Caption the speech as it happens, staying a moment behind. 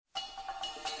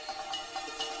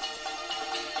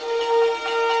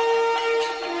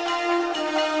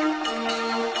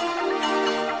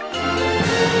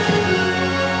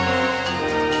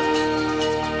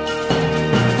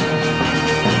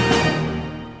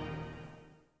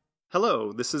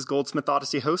Hello, this is Goldsmith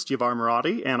Odyssey host Yavar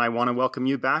Maradi, and I want to welcome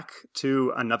you back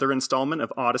to another installment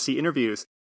of Odyssey Interviews.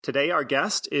 Today our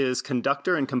guest is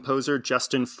conductor and composer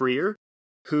Justin Freer,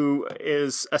 who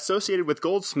is associated with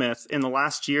Goldsmith in the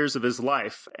last years of his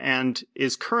life and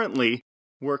is currently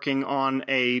working on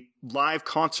a live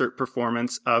concert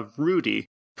performance of Rudy,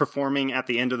 performing at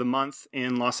the end of the month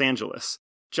in Los Angeles.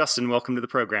 Justin, welcome to the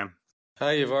program.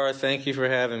 Hi, Yavar. Thank you for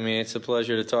having me. It's a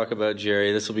pleasure to talk about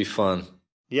Jerry. This will be fun.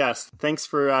 Yes, thanks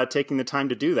for taking the time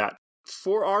to do that.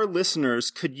 For our listeners,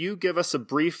 could you give us a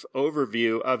brief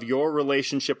overview of your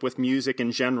relationship with music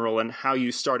in general and how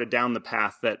you started down the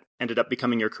path that ended up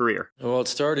becoming your career? Well, it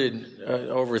started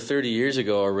over 30 years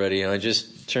ago already. I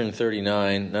just turned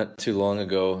 39 not too long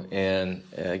ago, and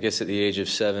I guess at the age of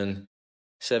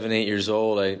 8 years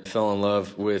old, I fell in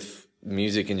love with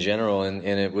music in general, and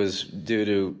it was due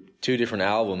to two different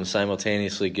albums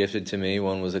simultaneously gifted to me.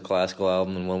 One was a classical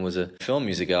album and one was a film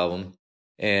music album.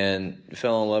 And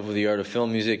fell in love with the art of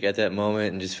film music at that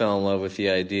moment and just fell in love with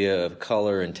the idea of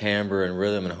color and timbre and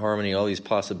rhythm and harmony, all these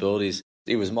possibilities.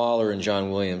 It was Mahler and John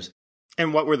Williams.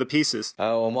 And what were the pieces?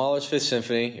 Mahler's Fifth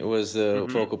Symphony. It was the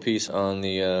focal piece on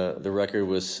the record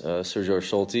was Sir George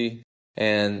Solti.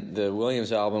 And the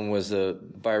Williams album was,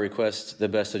 by request, the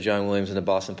best of John Williams and the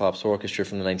Boston Pops Orchestra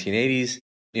from the 1980s.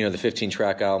 You know, the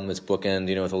 15-track album that's bookend,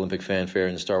 with Olympic Fanfare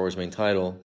and the Star Wars main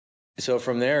title. So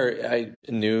from there, I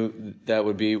knew that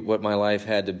would be what my life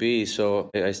had to be. So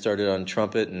I started on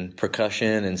trumpet and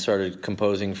percussion and started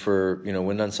composing for,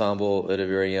 wind ensemble at a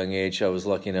very young age. I was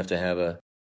lucky enough to have a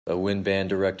wind band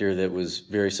director that was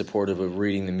very supportive of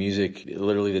reading the music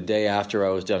literally the day after I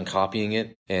was done copying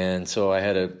it. And so I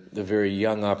had a very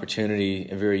young opportunity,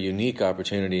 a very unique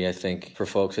opportunity, I think, for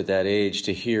folks at that age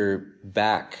to hear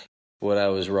back what I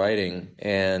was writing,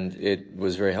 and it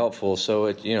was very helpful. So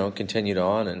it, continued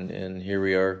on, and here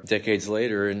we are decades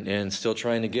later and still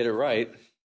trying to get it right.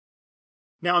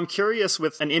 Now, I'm curious,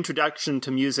 with an introduction to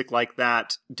music like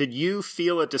that, did you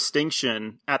feel a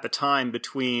distinction at the time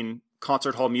between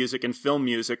concert hall music and film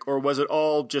music, or was it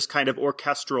all just kind of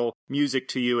orchestral music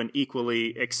to you and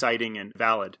equally exciting and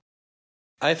valid?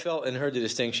 I felt and heard the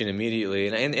distinction immediately,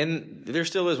 and there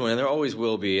still is one, and there always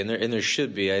will be, and there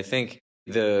should be. I think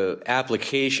the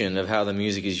application of how the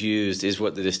music is used is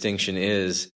what the distinction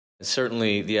is.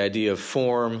 Certainly the idea of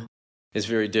form is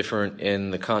very different in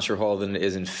the concert hall than it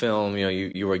is in film.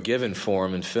 You are given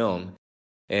form in film,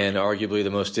 and arguably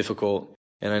the most difficult,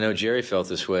 and I know Jerry felt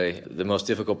this way, the most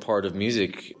difficult part of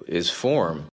music is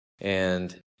form.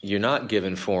 And you're not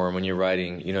given form when you're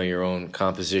writing, your own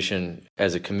composition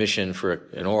as a commission for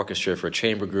an orchestra, for a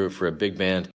chamber group, for a big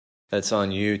band. That's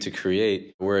on you to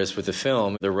create. Whereas with the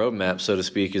film, the roadmap, so to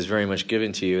speak, is very much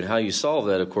given to you. And how you solve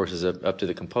that, of course, is up to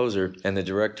the composer and the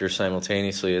director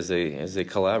simultaneously as they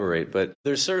collaborate. But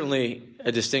there's certainly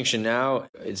a distinction now.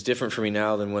 It's different for me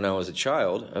now than when I was a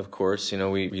child, of course.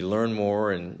 We learn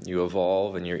more and you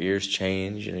evolve and your ears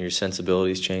change and your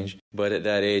sensibilities change. But at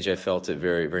that age, I felt it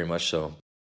very, very much so.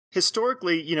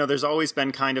 Historically, there's always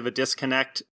been kind of a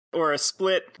disconnect or a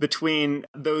split between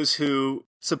those who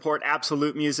support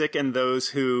absolute music and those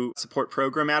who support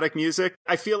programmatic music.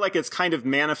 I feel like it's kind of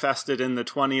manifested in the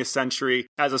 20th century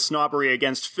as a snobbery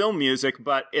against film music,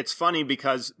 but it's funny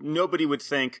because nobody would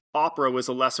think opera was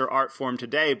a lesser art form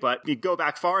today, but you go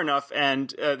back far enough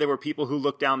and there were people who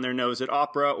looked down their nose at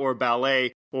opera or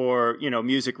ballet or,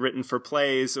 music written for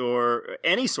plays or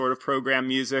any sort of program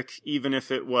music, even if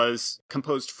it was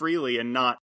composed freely and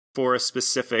not for a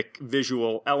specific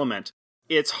visual element.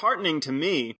 It's heartening to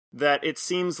me that it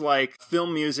seems like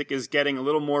film music is getting a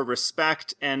little more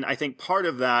respect, and I think part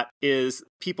of that is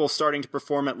people starting to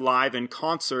perform it live in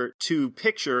concert to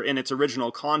picture in its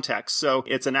original context. So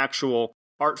it's an actual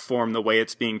art form the way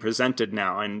it's being presented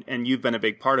now, and you've been a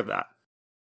big part of that.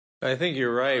 I think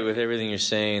you're right with everything you're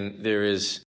saying.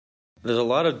 There's a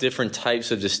lot of different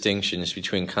types of distinctions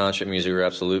between concert music or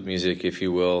absolute music, if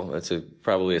you will. That's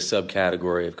probably a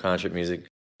subcategory of concert music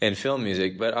and film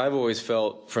music. But I've always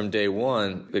felt from day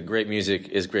one that great music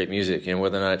is great music, and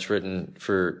whether or not it's written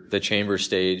for the chamber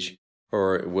stage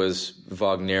or it was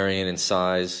Wagnerian in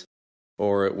size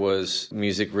or it was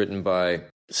music written by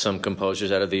some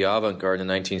composers out of the avant-garde in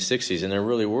the 1960s. And there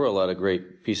really were a lot of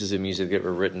great pieces of music that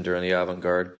were written during the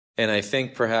avant-garde. And I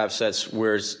think perhaps that's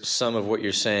where some of what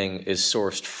you're saying is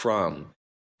sourced from.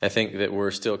 I think that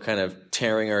we're still kind of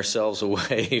tearing ourselves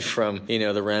away from,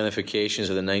 the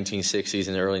ramifications of the 1960s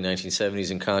and the early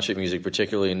 1970s in concert music,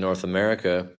 particularly in North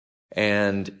America.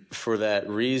 And for that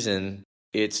reason,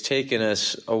 it's taken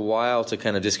us a while to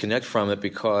kind of disconnect from it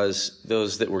because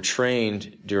those that were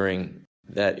trained during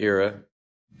that era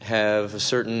have a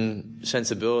certain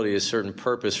sensibility, a certain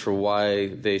purpose for why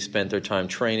they spent their time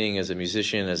training as a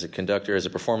musician, as a conductor, as a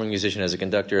performing musician, as a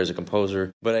conductor, as a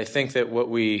composer. But I think that what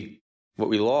we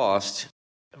lost,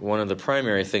 one of the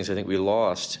primary things I think we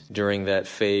lost during that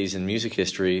phase in music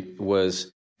history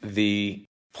was the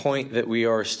point that we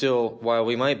are still, while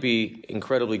we might be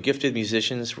incredibly gifted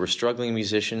musicians, we're struggling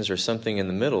musicians or something in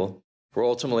the middle, we're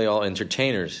ultimately all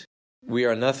entertainers. We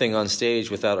are nothing on stage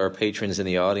without our patrons in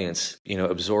the audience,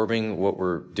 absorbing what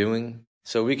we're doing.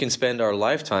 So we can spend our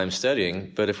lifetime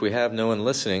studying, but if we have no one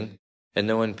listening and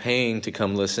no one paying to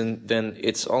come listen, then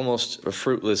it's almost a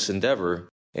fruitless endeavor.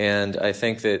 And I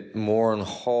think that more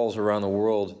halls around the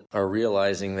world are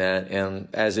realizing that. And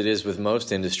as it is with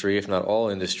most industry, if not all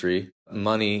industry,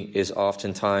 money is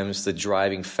oftentimes the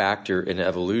driving factor in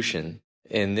evolution.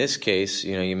 In this case,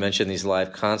 you mentioned these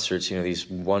live concerts, these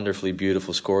wonderfully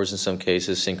beautiful scores in some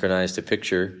cases, synchronized to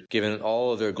picture, given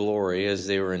all of their glory as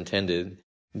they were intended.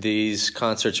 These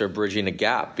concerts are bridging a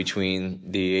gap between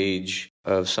the age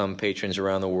of some patrons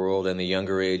around the world and the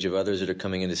younger age of others that are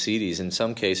coming in to see these. In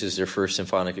some cases, their first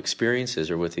symphonic experiences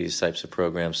are with these types of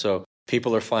programs. So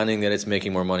people are finding that it's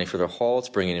making more money for their hall, it's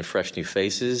bringing in fresh new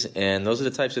faces, and those are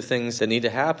the types of things that need to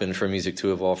happen for music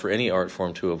to evolve, for any art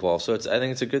form to evolve. So I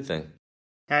think it's a good thing.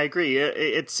 I agree.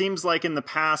 It seems like in the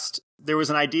past, there was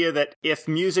an idea that if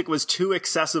music was too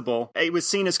accessible, it was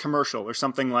seen as commercial or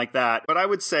something like that. But I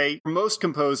would say most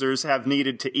composers have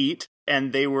needed to eat,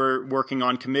 and they were working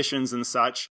on commissions and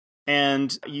such.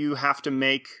 And you have to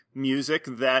make music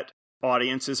that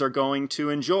audiences are going to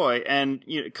enjoy. And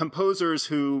composers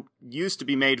who used to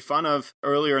be made fun of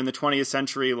earlier in the 20th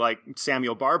century, like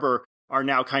Samuel Barber, are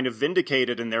now kind of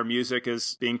vindicated, and their music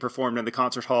is being performed in the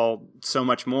concert hall so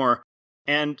much more.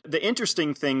 And the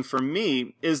interesting thing for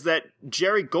me is that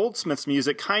Jerry Goldsmith's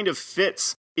music kind of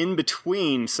fits in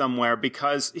between somewhere,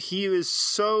 because he is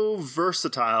so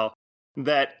versatile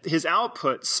that his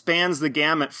output spans the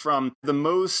gamut from the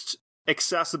most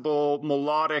accessible,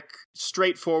 melodic,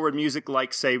 straightforward music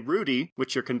like, say, Rudy,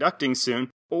 which you're conducting soon,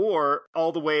 or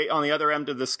all the way on the other end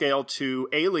of the scale to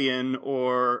Alien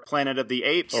or Planet of the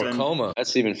Apes. Or Coma.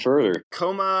 That's even further.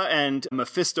 Coma and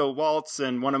Mephisto Waltz,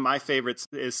 and one of my favorites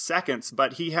is Seconds,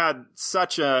 but he had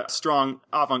such a strong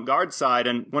avant-garde side.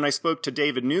 And when I spoke to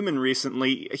David Newman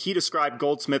recently, he described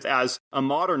Goldsmith as a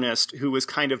modernist who was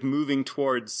kind of moving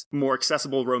towards more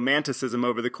accessible romanticism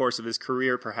over the course of his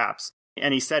career, perhaps.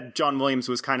 And he said John Williams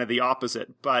was kind of the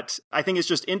opposite. But I think it's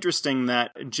just interesting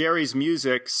that Jerry's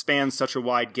music spans such a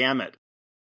wide gamut.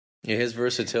 Yeah, his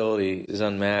versatility is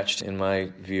unmatched in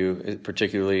my view,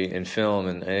 particularly in film.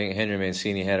 And I think Henry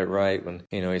Mancini had it right when,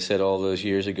 he said all those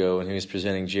years ago when he was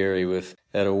presenting Jerry with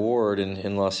that award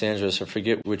in Los Angeles. I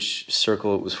forget which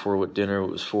circle it was for, what dinner it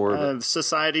was for. The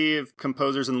Society of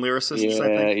Composers and Lyricists,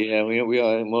 I think. Yeah. We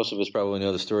all, most of us probably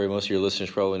know the story. Most of your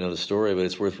listeners probably know the story, but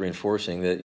it's worth reinforcing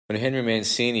that when Henry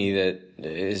Mancini, that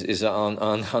is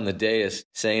on the dais,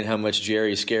 saying how much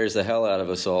Jerry scares the hell out of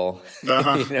us all,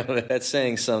 that's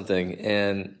saying something.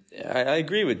 And I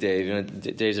agree with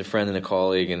Dave. Dave's a friend and a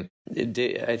colleague, and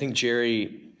I think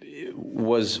Jerry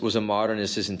was a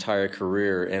modernist his entire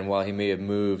career. And while he may have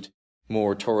moved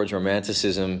more towards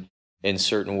romanticism in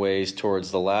certain ways towards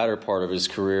the latter part of his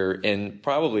career, in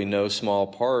probably no small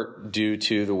part due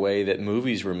to the way that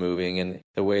movies were moving and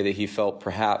the way that he felt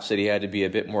perhaps that he had to be a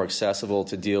bit more accessible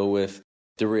to deal with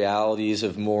the realities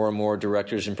of more and more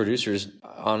directors and producers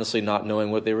honestly not knowing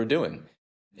what they were doing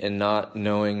and not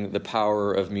knowing the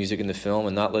power of music in the film,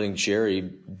 and not letting Jerry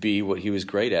be what he was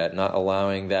great at, not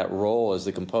allowing that role as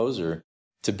the composer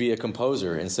to be a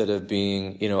composer instead of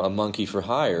being, a monkey for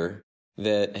hire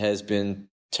that has been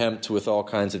tempted with all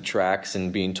kinds of tracks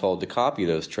and being told to copy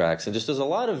those tracks. And just there's a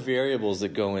lot of variables that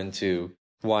go into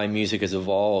why music has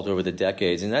evolved over the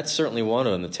decades. And that's certainly one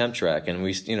of them, the temp track. And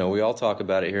we all talk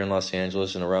about it here in Los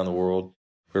Angeles and around the world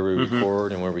where we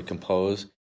record and where we compose.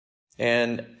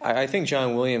 And I think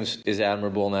John Williams is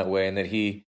admirable in that way, and that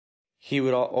he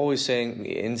would always saying,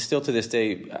 and still to this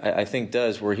day, I think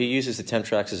does, where he uses the temp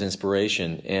tracks as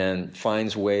inspiration and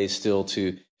finds ways still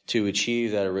to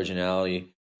achieve that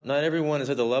originality. Not everyone is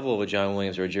at the level of a John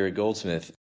Williams or a Jerry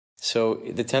Goldsmith. So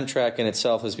the temp track in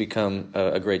itself has become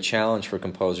a great challenge for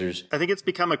composers. I think it's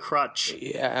become a crutch.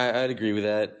 Yeah, I'd agree with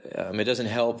that. It doesn't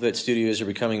help that studios are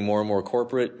becoming more and more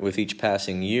corporate with each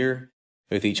passing year,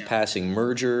 with each passing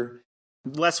merger.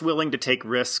 Less willing to take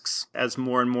risks as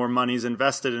more and more money's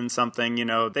invested in something. They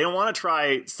don't want to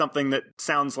try something that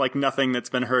sounds like nothing that's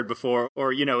been heard before,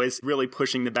 or, is really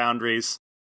pushing the boundaries.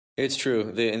 It's true.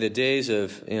 In the days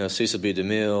of Cecil B.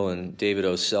 DeMille and David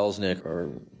O. Selznick,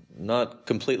 or not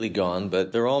completely gone,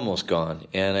 but they're almost gone.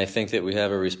 And I think that we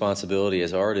have a responsibility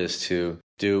as artists to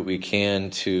do what we can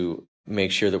to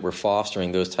make sure that we're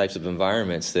fostering those types of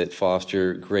environments that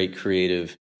foster great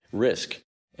creative risk.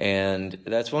 And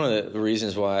that's one of the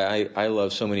reasons why I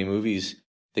love so many movies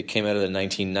that came out of the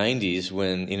 1990s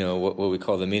when, what we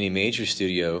call the mini major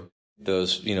studio,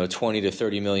 those, $20 to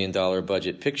 $30 million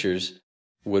budget pictures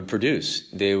would produce.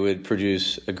 They would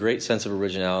produce a great sense of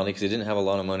originality because they didn't have a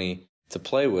lot of money to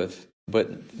play with.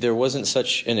 But there wasn't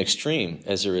such an extreme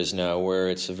as there is now, where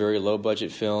it's a very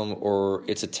low-budget film or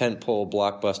it's a tentpole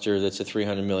blockbuster that's a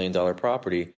 $300 million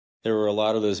property. There were a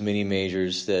lot of those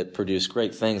mini-majors that produced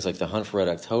great things like The Hunt for Red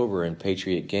October and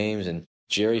Patriot Games, and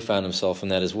Jerry found himself in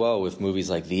that as well with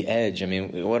movies like The Edge. I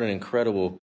mean, what an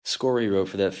incredible score he wrote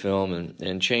for that film,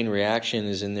 and Chain Reaction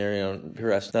is in there.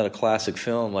 Perhaps not a classic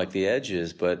film like The Edge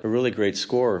is, but a really great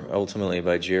score ultimately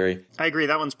by Jerry. I agree,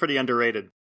 that one's pretty underrated.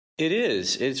 It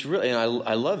is. It's really, and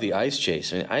I love the ice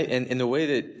chase. And the way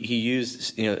that he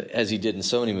used, as he did in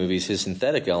so many movies, his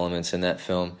synthetic elements in that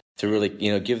film to really,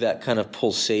 give that kind of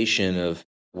pulsation of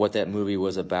what that movie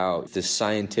was about, this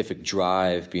scientific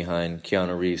drive behind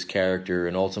Keanu Reeves' character,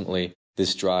 and ultimately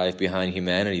this drive behind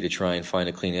humanity to try and find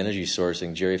a clean energy source.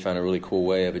 And Jerry found a really cool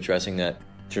way of addressing that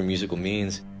through musical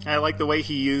means. I like the way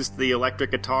he used the electric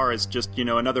guitar as just,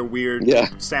 another weird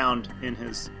sound in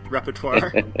his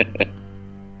repertoire.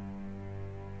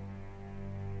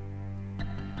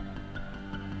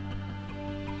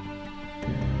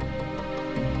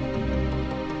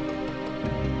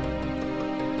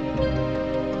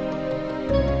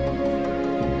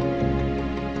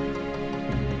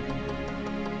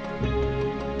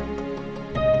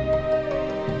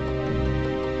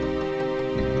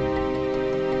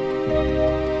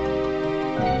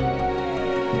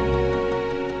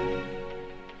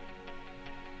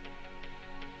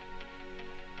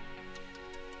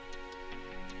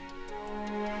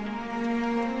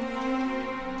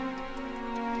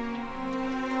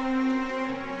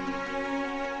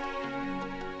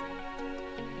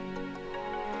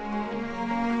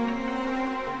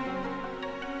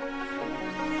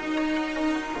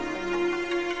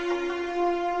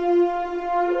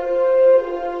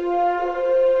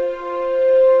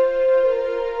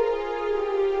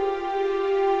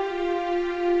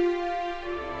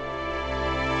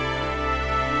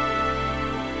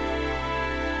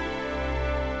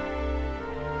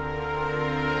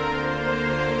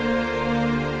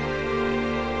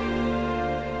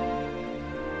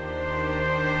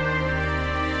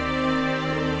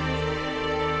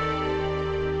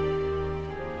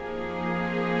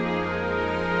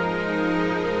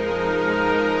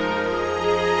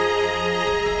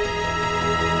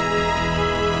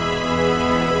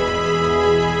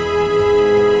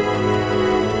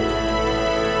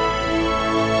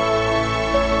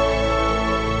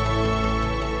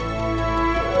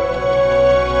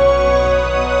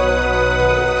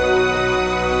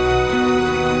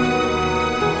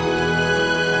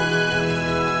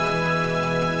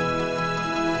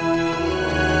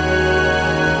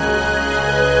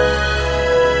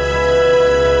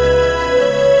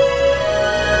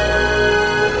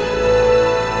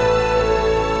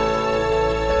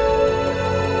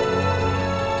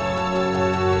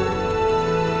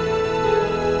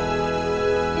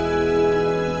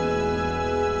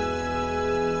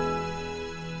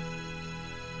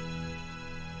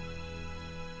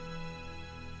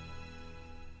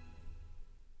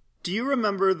 Do you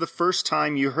remember the first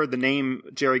time you heard the name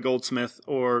Jerry Goldsmith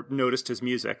or noticed his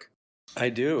music? I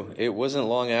do. It wasn't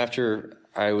long after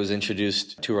I was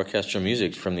introduced to orchestral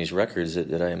music from these records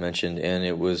that I mentioned, and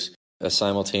it was another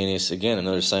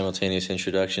simultaneous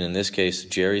introduction, in this case,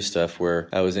 Jerry stuff, where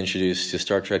I was introduced to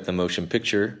Star Trek The Motion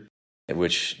Picture,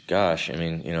 which,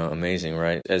 amazing,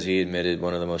 right? As he admitted,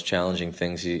 one of the most challenging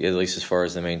things, at least as far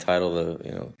as the main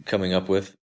title, coming up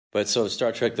with. But so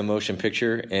Star Trek The Motion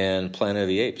Picture and Planet of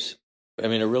the Apes.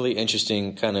 A really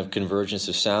interesting kind of convergence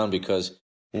of sound, because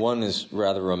one is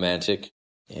rather romantic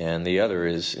and the other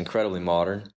is incredibly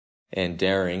modern and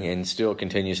daring, and still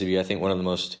continues to be, I think, one of the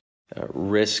most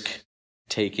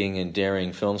risk-taking and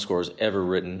daring film scores ever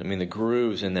written. The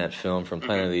grooves in that film from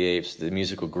Planet of the Apes, the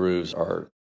musical grooves are,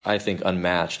 I think,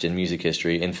 unmatched in music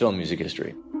history, in film music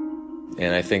history.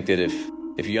 And I think that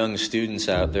if young students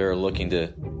out there are looking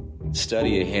to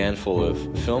study a handful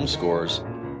of film scores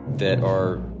that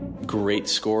are great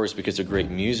scores because they're great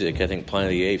music, I think Planet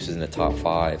of the Apes is in the top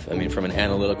 5. From an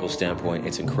analytical standpoint,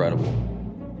 it's incredible.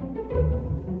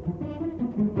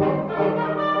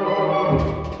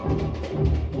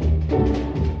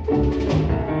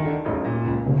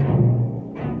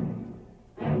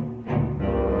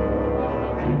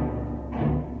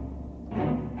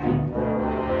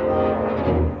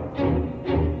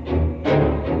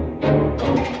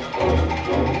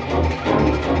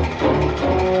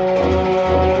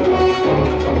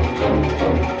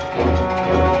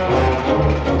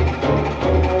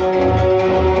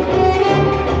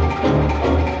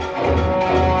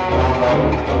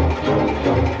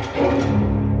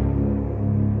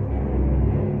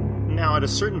 at a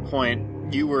certain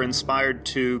point, you were inspired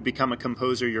to become a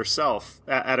composer yourself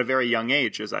at a very young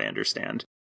age, as I understand.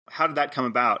 How did that come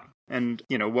about? And,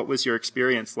 what was your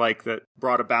experience like that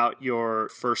brought about your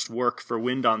first work for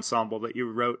wind ensemble that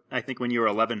you wrote, I think, when you were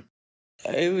 11?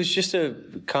 It was just a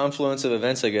confluence of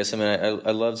events, I guess. I mean, I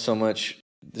loved so much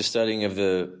the studying of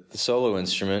the solo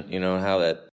instrument, how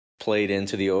that played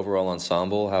into the overall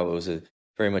ensemble, how it was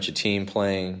very much a team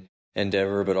playing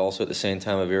endeavor, but also at the same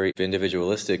time a very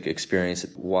individualistic experience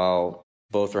while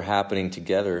both are happening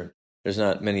together. There's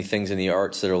not many things in the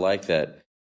arts that are like that.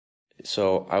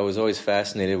 So I was always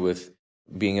fascinated with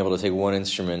being able to take one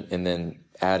instrument and then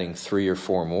adding 3 or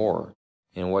 4 more.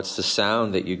 And what's the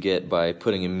sound that you get by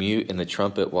putting a mute in the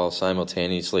trumpet while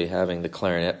simultaneously having the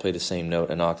clarinet play the same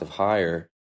note an octave higher?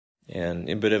 And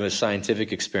a bit of a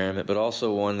scientific experiment, but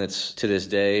also one that's, to this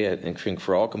day, I think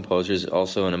for all composers,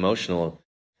 also an emotional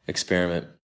experiment.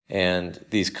 And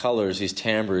these colors, these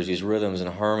timbres, these rhythms and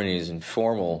harmonies and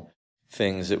formal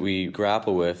things that we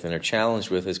grapple with and are challenged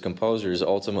with as composers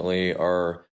ultimately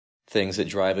are things that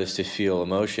drive us to feel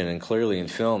emotion. And clearly in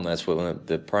film, that's one of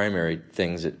the primary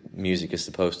things that music is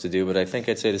supposed to do. But I think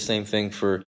I'd say the same thing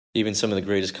for even some of the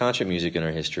greatest concert music in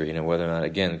our history, whether or not,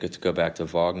 again, good to go back to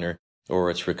Wagner,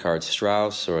 or it's Richard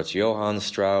Strauss, or it's Johann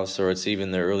Strauss, or it's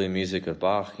even the early music of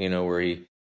Bach, where he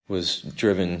was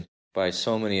driven by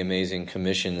so many amazing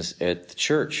commissions at the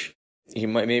church. He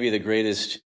might be the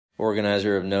greatest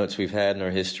organizer of notes we've had in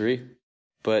our history,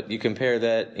 but you compare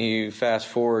that, you fast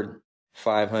forward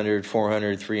 500,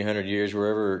 400, 300 years,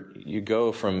 wherever you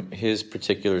go from his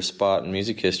particular spot in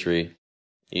music history,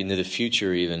 into the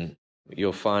future even,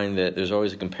 you'll find that there's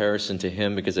always a comparison to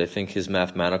him because I think his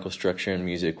mathematical structure in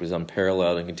music was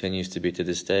unparalleled and continues to be to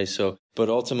this day. So, but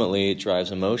ultimately it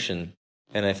drives emotion.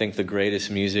 And I think the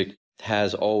greatest music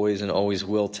has always and always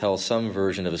will tell some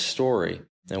version of a story.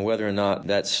 And whether or not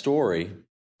that story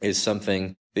is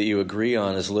something that you agree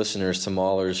on as listeners to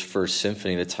Mahler's First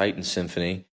Symphony, the Titan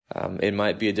Symphony, it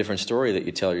might be a different story that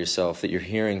you tell yourself that you're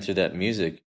hearing through that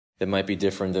music that might be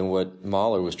different than what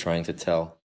Mahler was trying to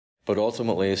tell. But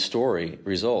ultimately, a story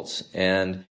results.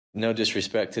 And no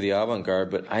disrespect to the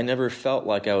avant-garde, but I never felt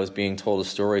like I was being told a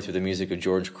story through the music of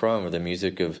George Crumb or the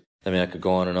music of, I could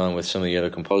go on and on with some of the other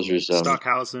composers.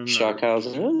 Stockhausen. There's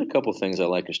a couple things I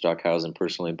like of Stockhausen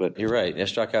personally, but you're right. Yeah,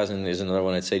 Stockhausen is another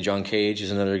one. I'd say John Cage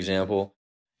is another example.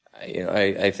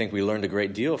 I think we learned a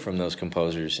great deal from those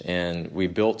composers, and we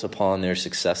built upon their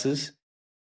successes.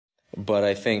 But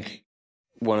I think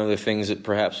one of the things that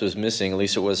perhaps was missing, at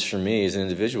least it was for me as an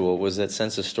individual, was that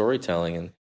sense of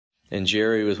storytelling. And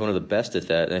Jerry was one of the best at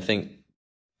that. And I think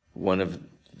one of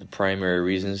the primary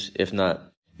reasons, if not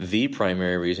the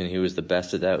primary reason he was the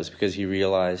best at that, was because he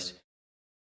realized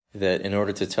that in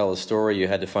order to tell a story, you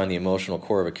had to find the emotional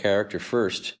core of a character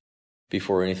first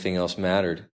before anything else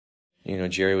mattered.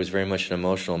 Jerry was very much an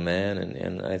emotional man,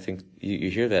 and I think you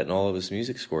hear that in all of his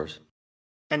music scores.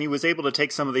 And he was able to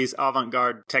take some of these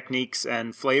avant-garde techniques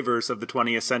and flavors of the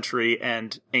 20th century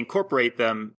and incorporate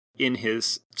them in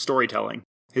his storytelling,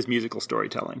 his musical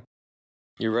storytelling.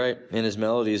 You're right. In his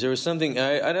melodies. There was something,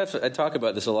 I talk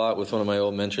about this a lot with one of my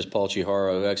old mentors, Paul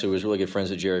Chihara, who actually was really good friends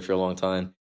with Jerry for a long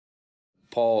time.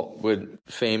 Paul would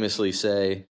famously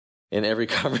say in every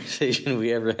conversation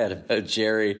we ever had about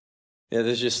Jerry,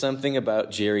 there's just something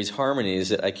about Jerry's harmonies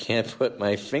that I can't put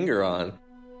my finger on.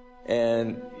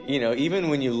 And, even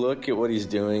when you look at what he's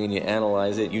doing and you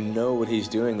analyze it, what he's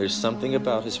doing. There's something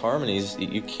about his harmonies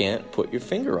that you can't put your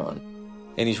finger on.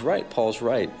 And he's right. Paul's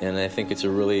right. And I think it's a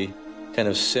really kind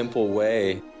of simple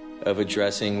way of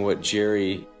addressing what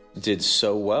Jerry did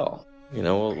so well.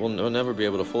 We'll never be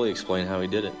able to fully explain how he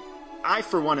did it. I,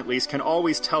 for one at least, can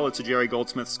always tell it's a Jerry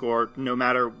Goldsmith score, no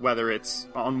matter whether it's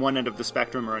on one end of the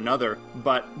spectrum or another.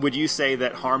 But would you say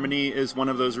that harmony is one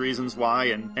of those reasons why?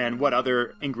 And what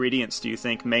other ingredients do you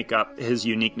think make up his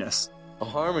uniqueness?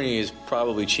 Harmony is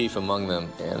probably chief among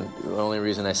them. And the only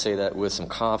reason I say that with some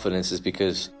confidence is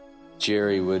because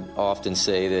Jerry would often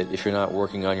say that if you're not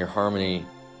working on your harmony,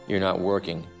 you're not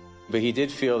working. But he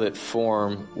did feel that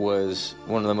form was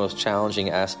one of the most challenging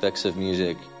aspects of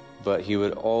music. But he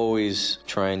would always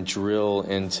try and drill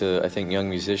into, I think, young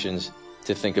musicians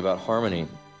to think about harmony.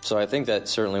 So I think that's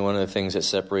certainly one of the things that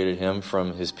separated him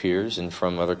from his peers and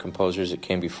from other composers that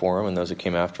came before him and those that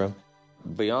came after him.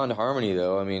 Beyond harmony,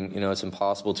 though, it's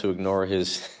impossible to ignore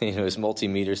his, his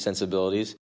multimeter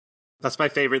sensibilities. That's my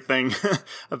favorite thing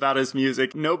about his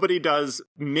music. Nobody does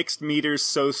mixed meters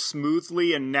so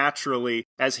smoothly and naturally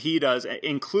as he does,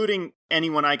 including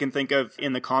anyone I can think of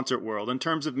in the concert world, in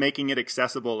terms of making it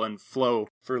accessible and flow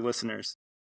for listeners.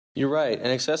 You're right. And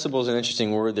accessible is an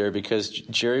interesting word there because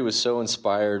Jerry was so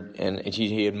inspired and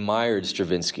he admired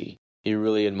Stravinsky. He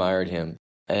really admired him.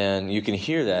 And you can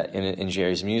hear that in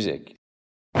Jerry's music.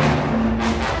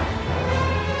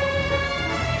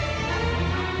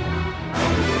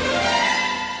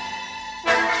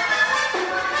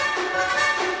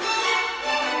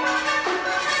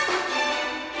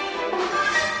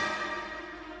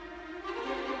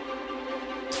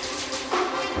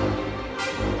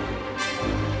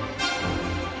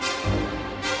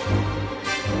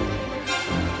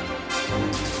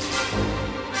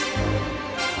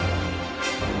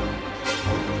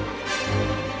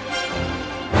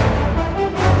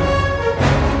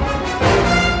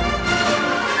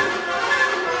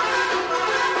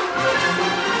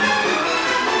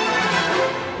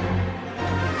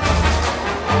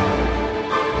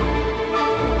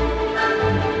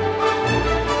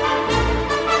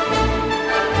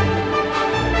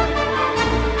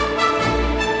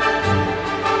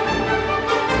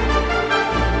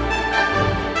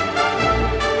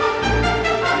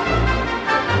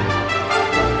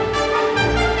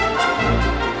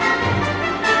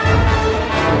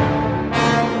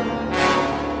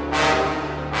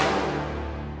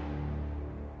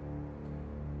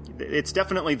 It's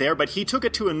definitely there, but he took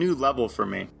it to a new level for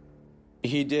me.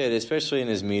 He did, especially in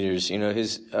his meters. You know,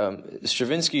 his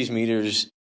Stravinsky's meters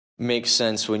make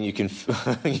sense when you can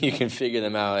you can figure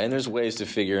them out, and there's ways to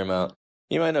figure them out.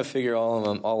 You might not figure all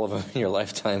of them in your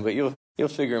lifetime, but you'll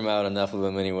figure them out, enough of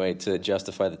them anyway to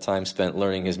justify the time spent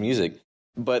learning his music.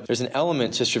 But there's an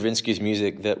element to Stravinsky's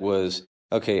music that was,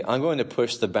 okay, I'm going to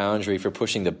push the boundary for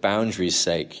pushing the boundary's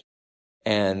sake.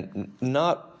 And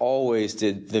not always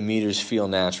did the meters feel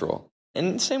natural.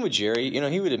 And same with Jerry. You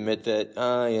know, he would admit that,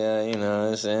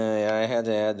 I had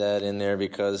to add that in there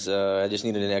because I just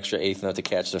needed an extra eighth note to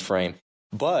catch the frame.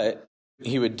 But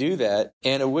he would do that,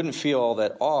 and it wouldn't feel all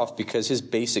that off because his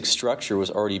basic structure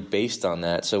was already based on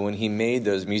that. So when he made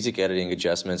those music editing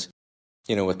adjustments,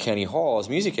 you know, with Kenny Hall as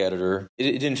music editor,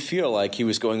 it didn't feel like he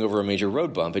was going over a major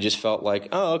road bump. It just felt like,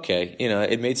 oh, okay, you know,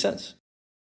 it made sense.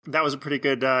 That was a pretty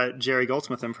good Jerry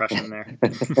Goldsmith impression there.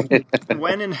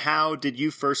 When and how did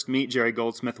you first meet Jerry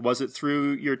Goldsmith? Was it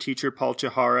through your teacher, Paul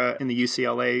Chihara, in the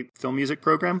UCLA film music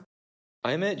program?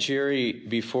 I met Jerry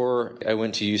before I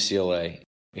went to UCLA.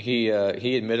 He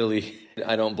admittedly,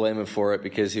 I don't blame him for it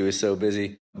because he was so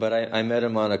busy, but I met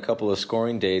him on a couple of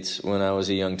scoring dates when I was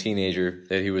a young teenager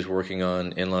that he was working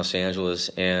on in Los Angeles,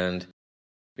 and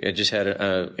I just had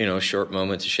a short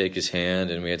moment to shake his hand,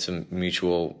 and we had some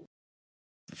mutual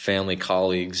family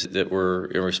colleagues that were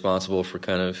responsible for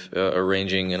kind of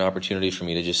arranging an opportunity for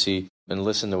me to just see and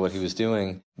listen to what he was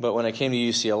doing. But when I came to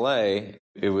UCLA,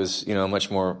 it was, a much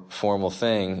more formal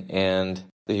thing, and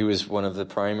he was one of the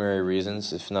primary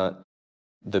reasons, if not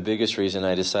the biggest reason,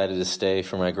 I decided to stay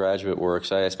for my graduate work.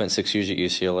 So I spent 6 years at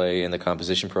UCLA in the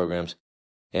composition programs,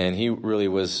 and he really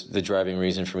was the driving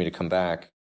reason for me to come back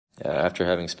after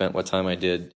having spent what time I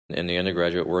did in the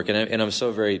undergraduate work. And I'm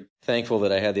so very thankful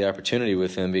that I had the opportunity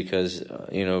with him because,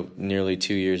 nearly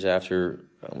 2 years after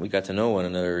we got to know one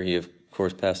another, he, of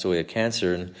course, passed away of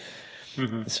cancer.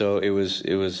 And so it was.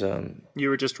 You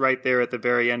were just right there at the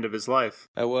very end of his life.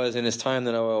 I was, and it's time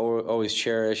that I will always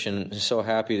cherish, and so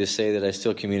happy to say that I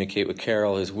still communicate with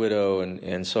Carol, his widow,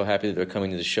 and so happy that they're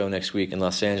coming to the show next week in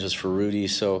Los Angeles for Rudy.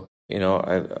 So,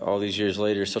 all these years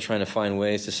later, still trying to find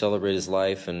ways to celebrate his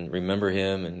life and remember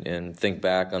him and think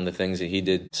back on the things that he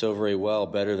did so very well,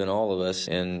 better than all of us,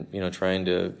 and, trying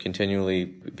to continually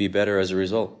be better as a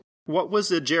result. What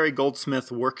was a Jerry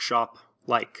Goldsmith workshop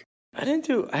like? I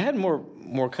had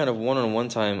more kind of one-on-one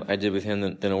time I did with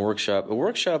him than a workshop. A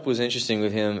workshop was interesting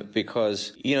with him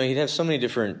because, he'd have so many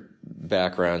different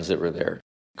backgrounds that were there.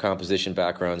 Composition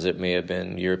backgrounds that may have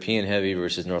been European heavy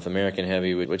versus North American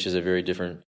heavy, which is a very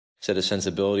different set of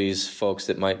sensibilities. Folks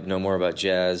that might know more about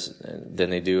jazz than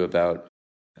they do about,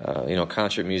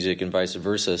 concert music and vice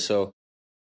versa. So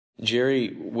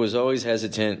Jerry was always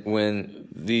hesitant when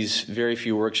these very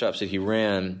few workshops that he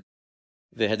ran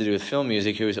that had to do with film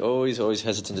music. He was always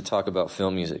hesitant to talk about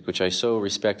film music, which I so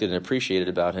respected and appreciated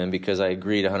about him because I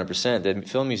agreed 100% that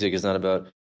film music is not about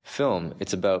film.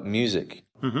 It's about music.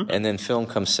 And then film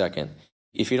comes second.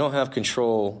 If you don't have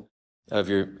control of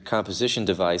your composition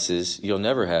devices, you'll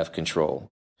never have control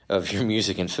of your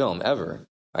music and film, ever.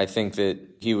 I think that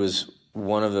he was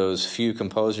one of those few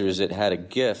composers that had a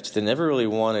gift that never really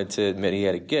wanted to admit he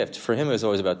had a gift. For him, it was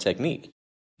always about technique.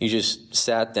 You just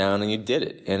sat down and you did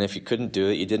it. And if you couldn't do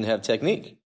it, you didn't have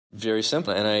technique. Very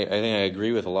simple. And I think I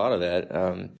agree with a lot of that.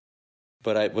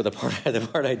 But the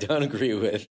part I don't agree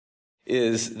with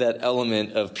is that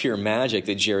element of pure magic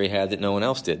that Jerry had that no one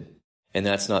else did. And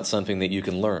that's not something that you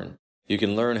can learn. You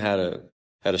can learn how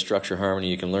to structure harmony,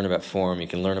 you can learn about form, you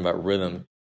can learn about rhythm,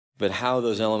 but how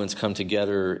those elements come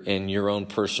together in your own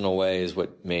personal way is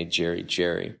what made Jerry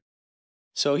Jerry.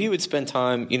 So he would spend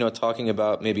time, talking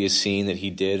about maybe a scene that he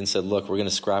did and said, look, we're going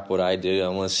to scrap what I did. I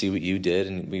want to see what you did.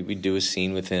 And we'd do a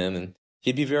scene with him. And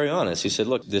he'd be very honest. He said,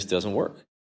 look, this doesn't work.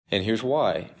 And here's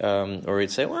why. Or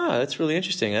he'd say, wow, that's really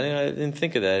interesting. I didn't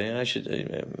think of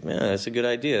that. That's a good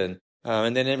idea.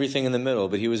 And then everything in the middle.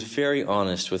 But he was very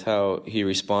honest with how he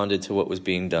responded to what was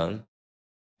being done.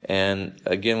 And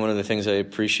again, one of the things I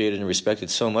appreciated and respected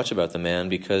so much about the man,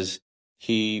 because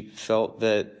he felt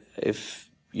that if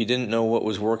you didn't know what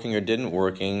was working or didn't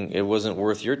working, it wasn't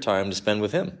worth your time to spend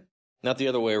with him. Not the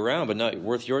other way around, but not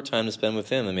worth your time to spend with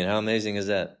him. I mean, how amazing is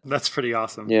that? That's pretty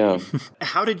awesome. Yeah.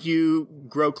 How did you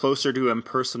grow closer to him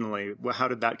personally? How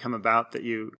did that come about that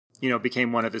you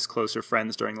became one of his closer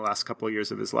friends during the last couple of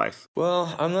years of his life?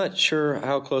 Well, I'm not sure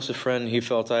how close a friend he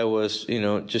felt I was,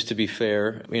 just to be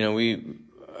fair.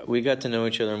 We got to know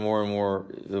each other more and more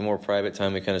the more private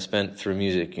time we kind of spent through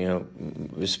music,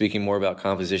 speaking more about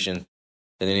composition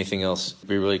than anything else.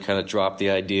 We really kind of dropped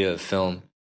the idea of film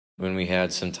when we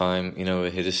had some time,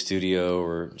 hit a studio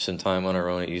or some time on our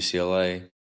own at UCLA.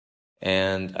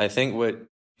 And I think what,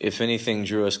 if anything,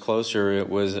 drew us closer, it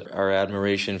was our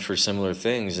admiration for similar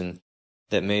things. And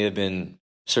that may have been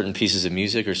certain pieces of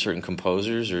music or certain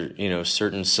composers or,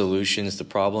 certain solutions to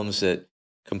problems that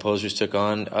composers took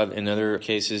on. In other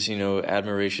cases,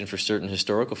 admiration for certain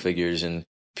historical figures and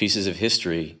pieces of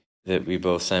history that we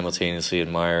both simultaneously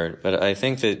admired. But I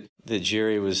think that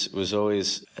Jerry was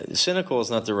always, cynical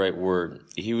is not the right word.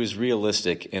 He was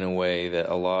realistic in a way that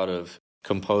a lot of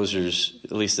composers,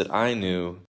 at least that I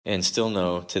knew and still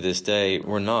know to this day,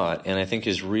 were not. And I think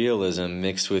his realism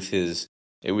mixed with his,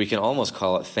 we can almost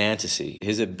call it fantasy,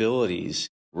 his abilities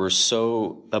were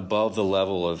so above the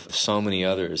level of so many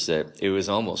others that it was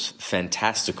almost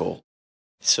fantastical.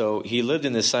 So he lived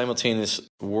in this simultaneous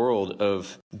world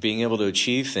of being able to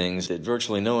achieve things that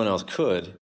virtually no one else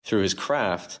could through his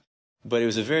craft, but he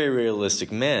was a very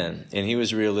realistic man, and he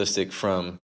was realistic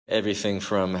from everything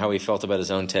from how he felt about his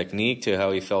own technique to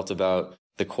how he felt about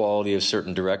the quality of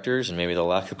certain directors and maybe the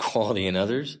lack of quality in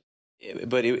others.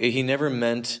 But he never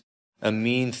meant a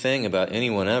mean thing about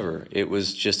anyone ever. It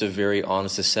was just a very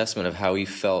honest assessment of how he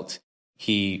felt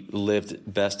he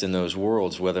lived best in those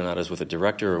worlds, whether or not it was with a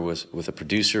director or was with a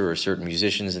producer or certain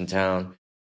musicians in town.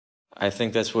 I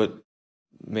think that's what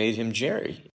made him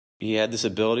Jerry. He had this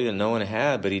ability that no one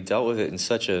had, but he dealt with it in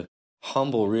such a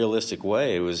humble, realistic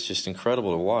way. It was just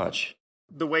incredible to watch.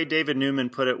 The way David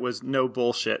Newman put it was no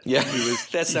bullshit. Yeah,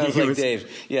 that sounds like Dave.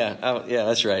 Yeah,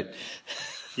 that's right.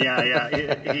 Yeah.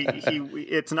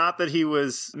 It's not that he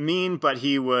was mean, but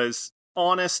he was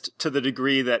honest to the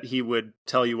degree that he would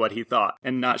tell you what he thought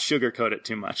and not sugarcoat it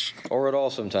too much. Or at all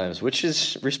sometimes, which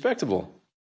is respectable.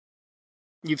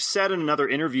 You've said in another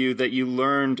interview that you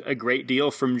learned a great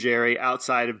deal from Jerry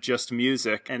outside of just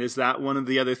music. And is that one of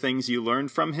the other things you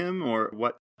learned from him, or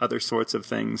what other sorts of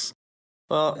things?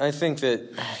 Well, I think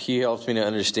that he helped me to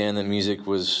understand that music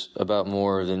was about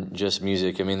more than just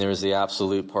music. I mean, there was the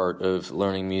absolute part of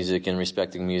learning music and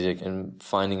respecting music and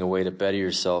finding a way to better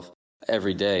yourself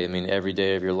every day. I mean, every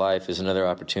day of your life is another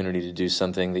opportunity to do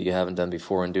something that you haven't done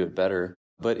before and do it better.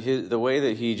 But the way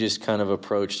that he just kind of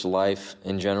approached life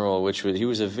in general, he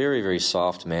was a very, very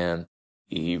soft man.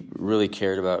 He really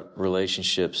cared about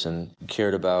relationships and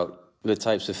cared about the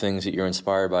types of things that you're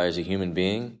inspired by as a human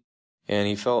being. And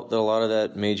he felt that a lot of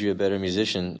that made you a better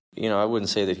musician. I wouldn't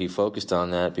say that he focused on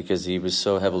that because he was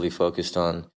so heavily focused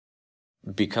on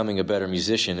becoming a better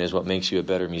musician is what makes you a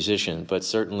better musician. But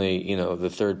certainly, the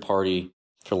third party,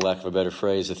 for lack of a better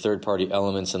phrase, the third party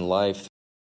elements in life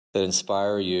that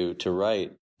inspire you to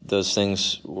write, those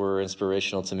things were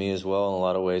inspirational to me as well in a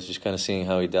lot of ways, just kind of seeing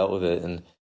how he dealt with it. And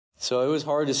so it was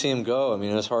hard to see him go. I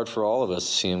mean, it was hard for all of us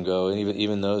to see him go, and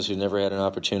even those who never had an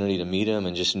opportunity to meet him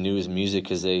and just knew his music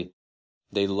because they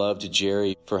loved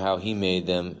Jerry for how he made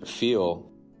them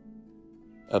feel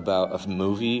about a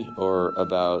movie or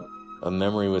about a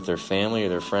memory with their family or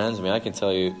their friends. I mean, I can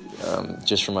tell you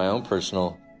just from my own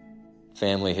personal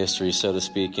family history, so to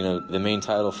speak, the main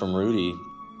title from Rudy,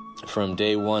 from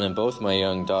day one in both my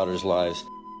young daughters' lives,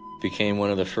 became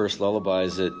one of the first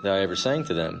lullabies that I ever sang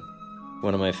to them.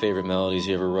 One of my favorite melodies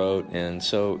he ever wrote. And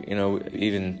so,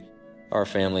 even our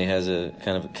family has a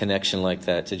kind of a connection like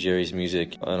that to Jerry's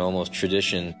music, an almost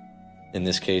tradition, in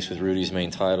this case with Rudy's main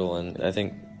title. And I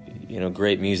think,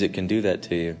 great music can do that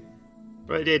to you.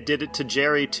 But it did it to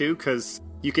Jerry, too, because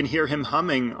you can hear him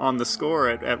humming on the score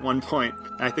at one point.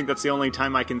 I think that's the only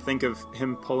time I can think of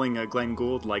him pulling a Glenn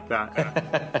Gould like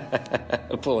that.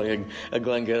 Pulling a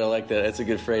Glenn Gould, I like that. That's a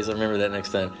good phrase. I'll remember that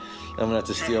next time. I'm going to have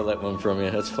to steal that one from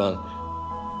you. That's fun.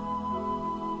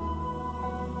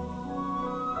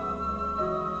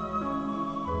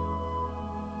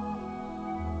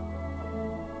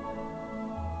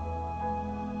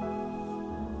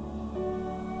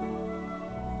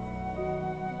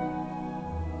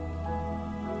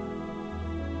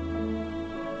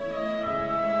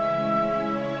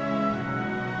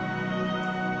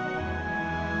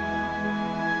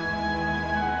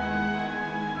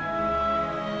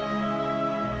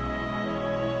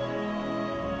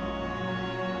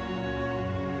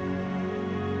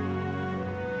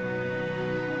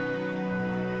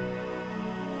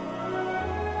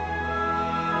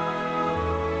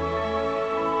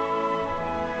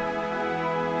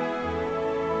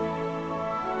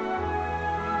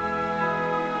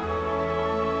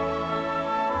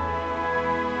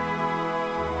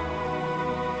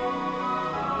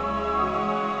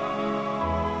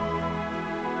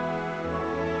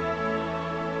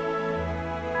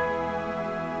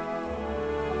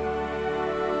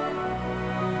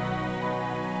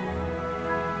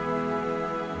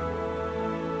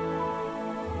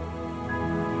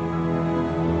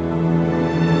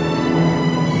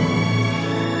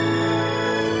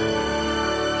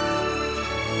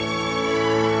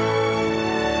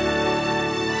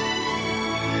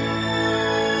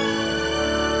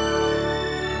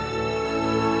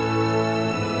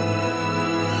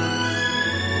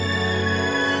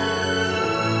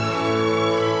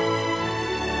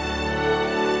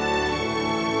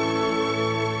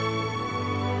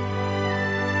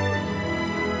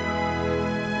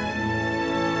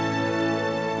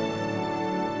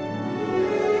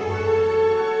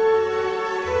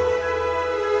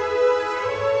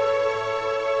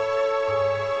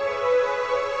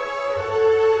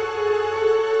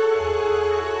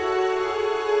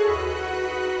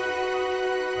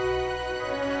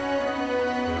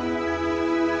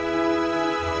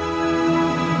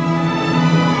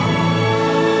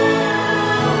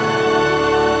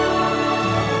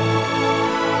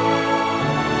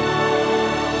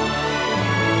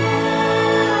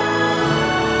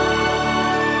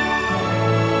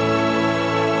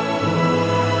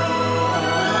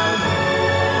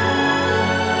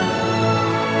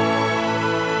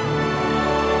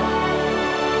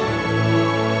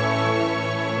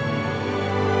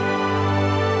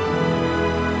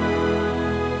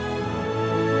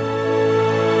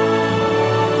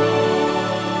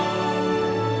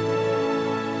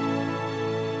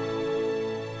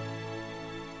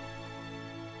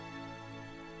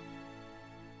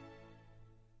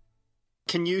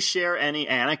 Can you share any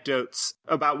anecdotes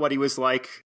about what he was like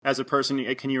as a person?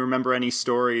 Can you remember any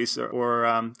stories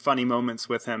or funny moments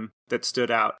with him that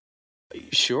stood out?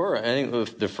 Sure. I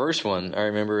think the first one I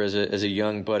remember as a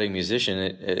young budding musician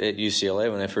at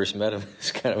UCLA when I first met him.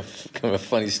 It's kind of a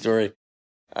funny story.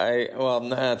 Not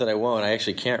that I won't. I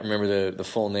actually can't remember the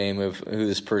full name of who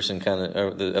this person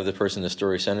of the person the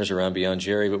story centers around beyond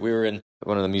Jerry. But we were in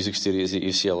one of the music studios at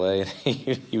UCLA,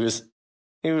 and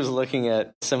he was looking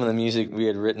at some of the music we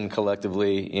had written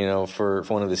collectively, for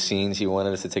one of the scenes he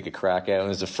wanted us to take a crack at. And it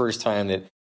was the first time that,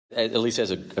 at least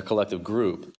as a collective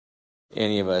group,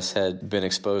 any of us had been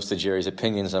exposed to Jerry's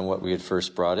opinions on what we had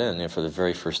first brought in for the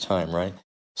very first time, right?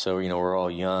 So, we're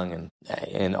all young and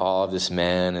in awe of this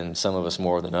man, and some of us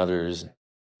more than others.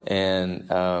 And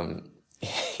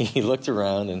he looked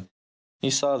around and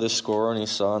he saw this score and he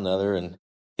saw another, and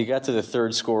he got to the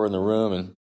third score in the room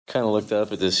and kind of looked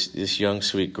up at this young,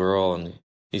 sweet girl, and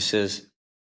he says,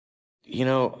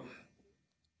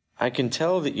 I can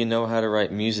tell that you know how to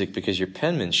write music because your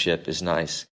penmanship is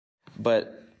nice,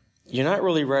 but you're not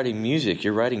really writing music,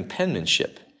 you're writing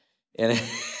penmanship. And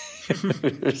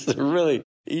it was really,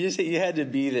 you had to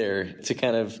be there to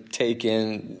kind of take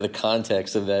in the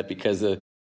context of that, because the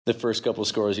first couple of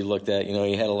scores he looked at,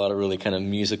 he had a lot of really kind of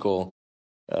musical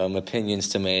opinions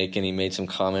to make, and he made some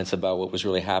comments about what was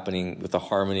really happening with the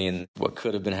harmony and what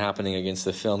could have been happening against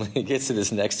the film. And he gets to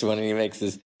this next one and he makes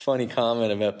this funny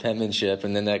comment about penmanship,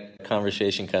 and then that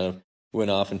conversation kind of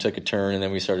went off and took a turn, and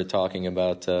then we started talking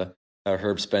about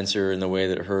Herb Spencer and the way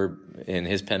that Herb and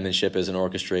his penmanship as an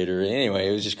orchestrator. Anyway,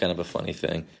 it was just kind of a funny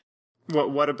thing.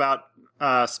 What about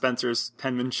Spencer's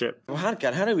penmanship? Well, how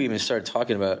did we even start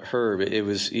talking about Herb?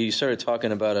 He started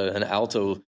talking about an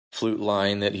alto flute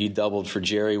line that he doubled for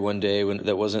Jerry one day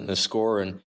that wasn't in the score,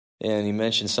 and he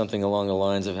mentioned something along the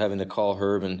lines of having to call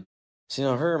Herb and say,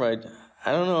 Herb,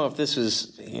 I don't know if this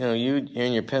was, you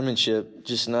and your penmanship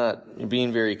just not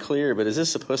being very clear, but is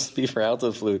this supposed to be for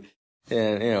alto flute?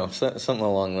 And, something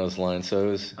along those lines. So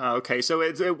it was... Okay, so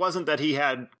it wasn't that he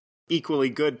had equally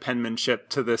good penmanship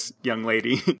to this young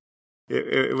lady.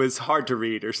 It was hard to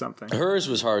read or something. Hers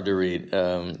was hard to read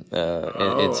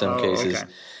in some cases.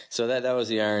 Okay. So that was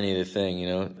the irony of the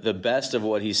thing, The best of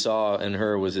what he saw in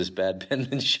her was his bad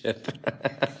penmanship.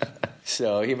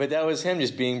 But that was him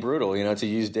just being brutal, to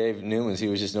use Dave Newman's. He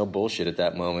was just no bullshit at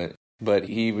that moment. But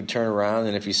he would turn around,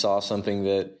 and if he saw something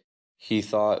that he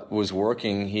thought was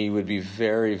working, he would be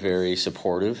very, very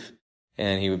supportive,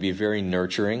 and he would be very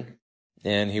nurturing,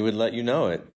 and he would let you know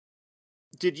it.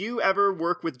 Did you ever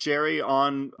work with Jerry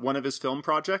on one of his film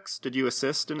projects? Did you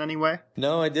assist in any way?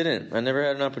 No, I didn't. I never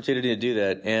had an opportunity to do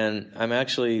that. And I'm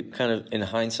actually kind of, in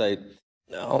hindsight,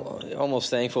 almost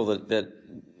thankful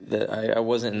that I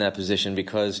wasn't in that position,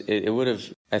 because it would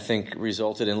have, I think,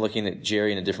 resulted in looking at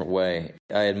Jerry in a different way.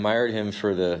 I admired him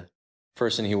for the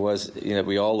person he was, that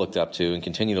we all looked up to and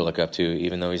continue to look up to,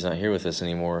 even though he's not here with us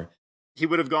anymore. He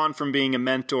would have gone from being a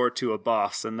mentor to a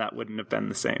boss, and that wouldn't have been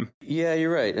the same. Yeah,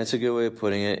 you're right. That's a good way of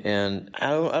putting it. And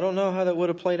I don't know how that would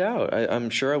have played out. I'm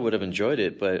sure I would have enjoyed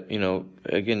it, but,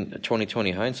 again,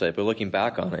 20/20 hindsight, but looking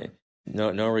back on it,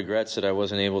 no regrets that I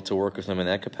wasn't able to work with him in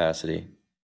that capacity.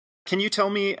 Can you tell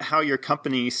me how your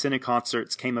company,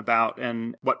 Cineconcerts, came about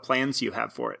and what plans you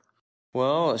have for it?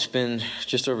 Well, it's been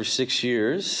just over 6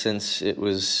 years since it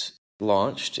was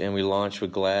launched, and we launched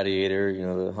with Gladiator,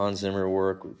 the Hans Zimmer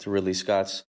work, to Ridley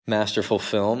Scott's masterful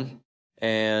film.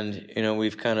 And,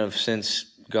 we've kind of since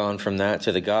gone from that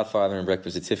to The Godfather and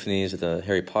Breakfast at Tiffany's, the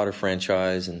Harry Potter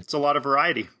franchise. And it's a lot of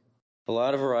variety. A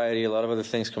lot of other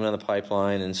things coming down the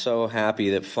pipeline, and so happy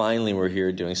that finally we're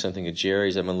here doing something at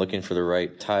Jerry's. I've been looking for the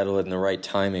right title and the right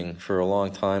timing for a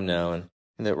long time now, and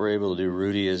that we're able to do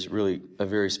Rudy is really a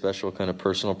very special kind of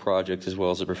personal project as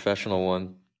well as a professional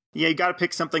one. Yeah, you got to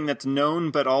pick something that's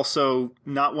known, but also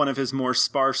not one of his more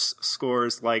sparse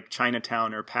scores like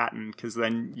Chinatown or Patton, because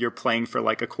then you're playing for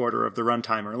like a quarter of the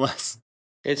runtime or less.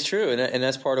 It's true, and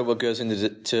that's part of what goes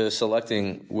into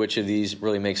selecting which of these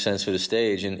really makes sense for the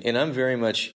stage. And I'm very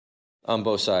much on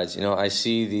both sides. I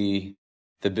see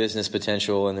the business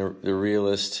potential and the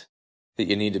realist that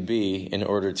you need to be in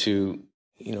order to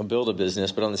build a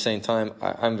business. But on the same time,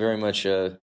 I'm very much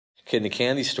a kid in the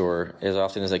candy store as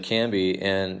often as I can be.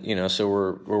 And, so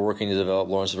we're working to develop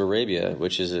Lawrence of Arabia,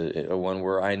 which is a one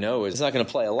where I know it's not going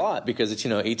to play a lot because it's,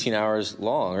 18 hours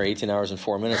long or 18 hours and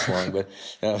 4 minutes long. But,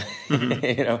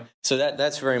 so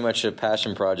that's very much a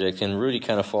passion project. And Rudy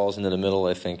kind of falls into the middle,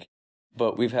 I think.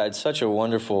 But we've had such a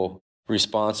wonderful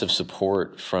responsive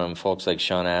support from folks like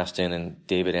Sean Astin and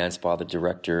David Anspaugh, the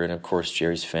director, and of course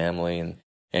Jerry's family, and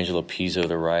Angelo Pizzo,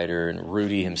 the writer, and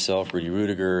Rudy himself, Rudy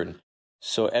Rudiger. And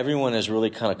so everyone has really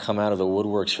kind of come out of the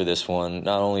woodworks for this one,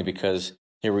 not only because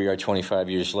here we are 25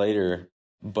 years later,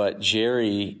 but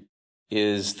Jerry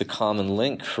is the common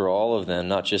link for all of them,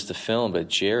 not just the film, but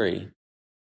Jerry.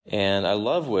 And I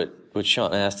love what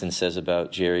Sean Astin says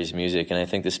about Jerry's music, and I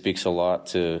think this speaks a lot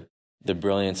to the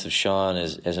brilliance of Sean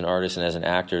as an artist and as an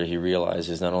actor. He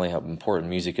realizes not only how important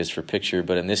music is for picture,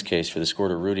 but in this case, for the score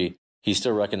to Rudy, he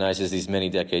still recognizes these many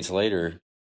decades later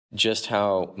just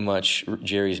how much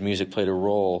Jerry's music played a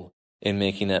role in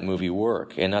making that movie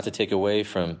work. And not to take away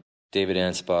from David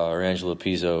Anspaugh or Angelo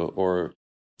Pizzo or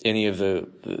any of the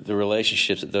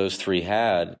relationships that those three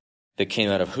had that came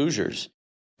out of Hoosiers,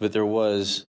 but there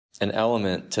was an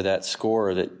element to that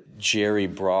score that Jerry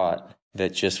brought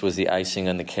that just was the icing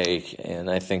on the cake. And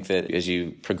I think that as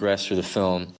you progress through the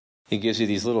film, he gives you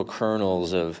these little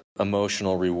kernels of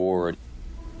emotional reward.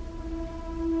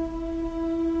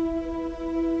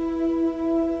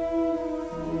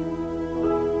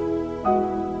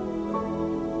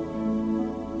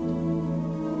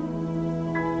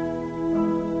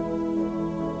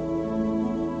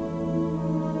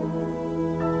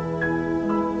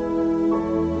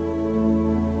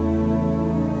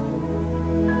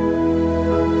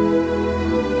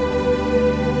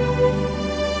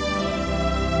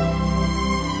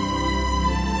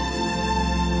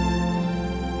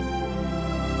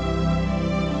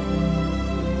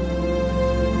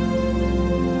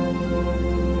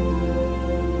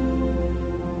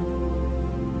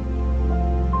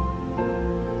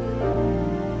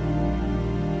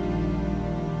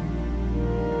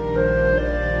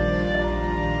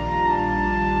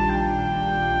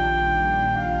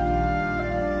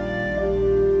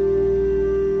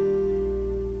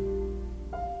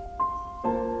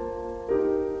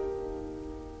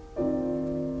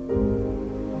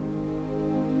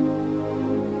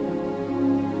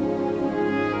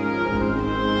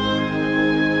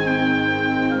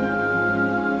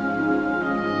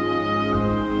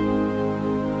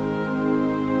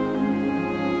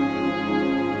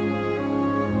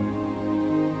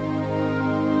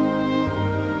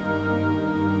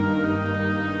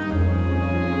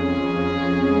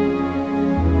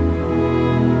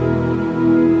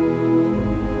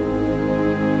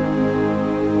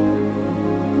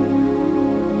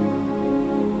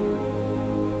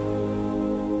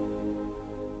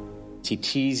 he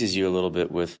teases you a little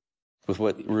bit with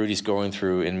what Rudy's going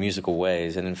through in musical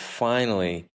ways. And then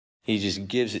finally, he just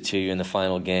gives it to you in the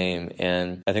final game.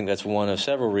 And I think that's one of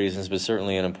several reasons, but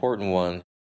certainly an important one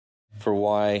for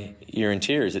why you're in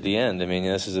tears at the end. I mean,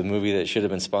 this is a movie that should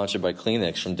have been sponsored by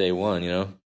Kleenex from day one, you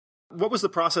know? What was the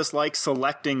process like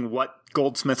selecting what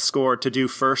Goldsmith score to do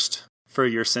first for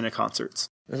your Cine concerts?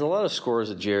 There's a lot of scores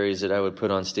at Jerry's that I would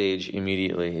put on stage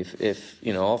immediately. If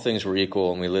you know, all things were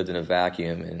equal and we lived in a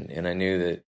vacuum, and I knew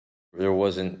that there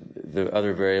wasn't the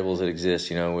other variables that exist,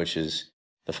 you know, which is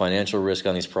the financial risk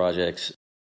on these projects,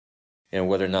 and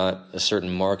whether or not a certain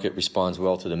market responds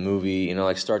well to the movie. You know,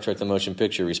 like Star Trek the Motion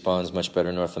Picture responds much better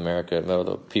in North America.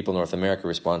 The people in North America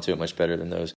respond to it much better than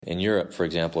those in Europe, for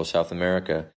example, or South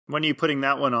America. When are you putting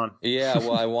that one on? Yeah,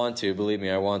 well, I want to. Believe me,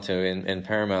 I want to. And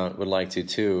Paramount would like to,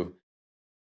 too.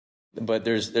 But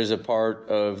there's a part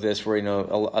of this where, you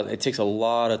know, it takes a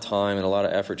lot of time and a lot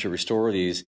of effort to restore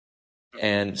these.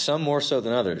 And some more so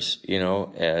than others, you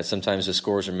know. Sometimes the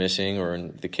scores are missing, or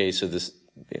in the case of this,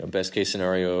 you know, best case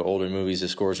scenario, older movies, the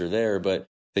scores are there, but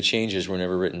the changes were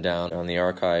never written down on the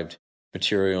archived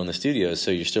material in the studios.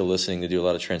 So you're still listening to do a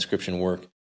lot of transcription work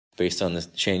based on the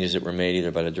changes that were made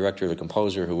either by the director, the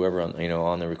composer, whoever on, you know,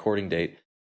 on the recording date.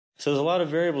 So there's a lot of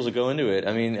variables that go into it.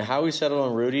 I mean, how we settled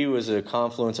on Rudy was a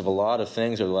confluence of a lot of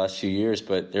things over the last few years,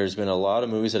 but there's been a lot of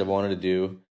movies that I've wanted to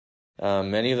do.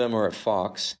 Many of them are at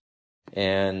Fox.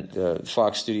 And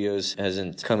Fox Studios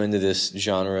hasn't come into this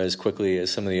genre as quickly as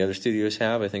some of the other studios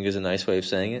have, I think is a nice way of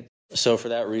saying it. So for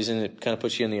that reason, it kind of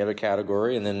puts you in the other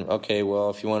category. And then, okay, well,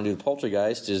 if you want to do the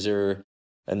Poltergeist, is there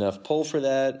enough pull for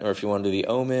that? Or if you want to do the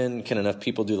Omen, can enough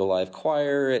people do the live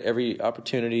choir at every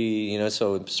opportunity? You know,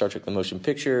 so Star Trek the Motion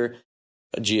Picture,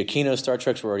 Giacchino Star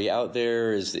Treks were already out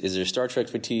there. Is there Star Trek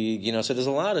fatigue? You know, so there's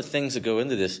a lot of things that go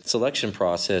into this selection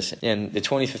process. And the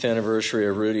 25th anniversary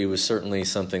of Rudy was certainly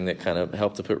something that kind of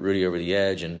helped to put Rudy over the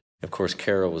edge. And of course,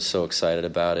 Carol was so excited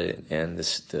about it. And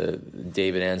the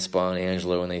David Anspaugh and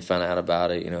Angelo, when they found out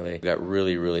about it, you know, they got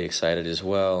really, really excited as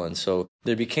well. And so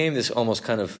there became this almost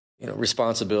kind of, you know,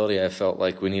 responsibility. I felt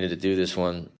like we needed to do this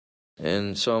one.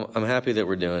 And so I'm happy that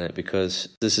we're doing it,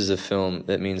 because this is a film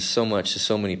that means so much to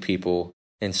so many people.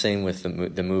 And same with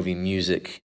the movie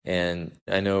music. And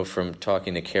I know from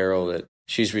talking to Carol that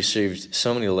she's received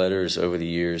so many letters over the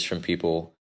years from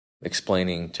people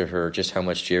explaining to her just how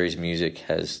much Jerry's music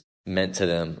has meant to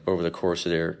them over the course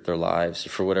of their lives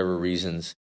for whatever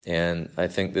reasons. And I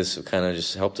think this kind of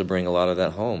just helped to bring a lot of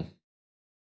that home.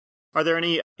 Are there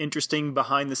any interesting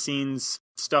behind-the-scenes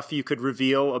stuff you could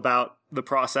reveal about the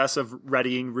process of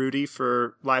readying Rudy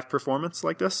for live performance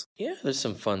like this? Yeah, there's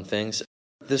some fun things.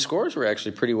 The scores were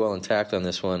actually pretty well intact on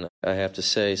this one, I have to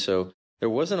say. So there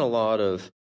wasn't a lot of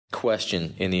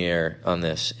question in the air on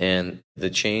this. And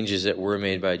the changes that were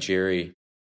made by Jerry,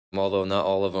 although not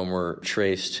all of them were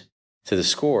traced to the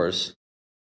scores,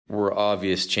 were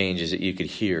obvious changes that you could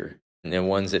hear, and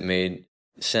ones that made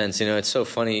sense. You know, it's so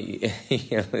funny,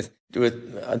 you know,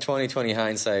 with a 20/20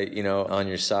 hindsight, you know, on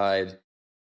your side,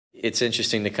 it's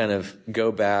interesting to kind of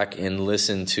go back and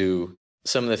listen to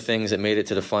some of the things that made it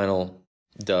to the final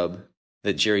dub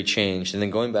that Jerry changed, and then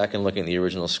going back and looking at the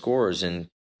original scores and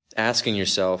asking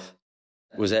yourself,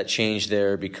 was that change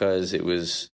there because it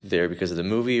was there because of the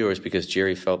movie, or is it because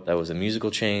Jerry felt that was a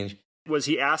musical change? Was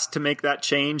he asked to make that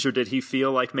change, or did he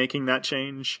feel like making that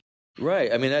change?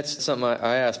 Right. I mean, that's something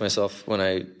I ask myself when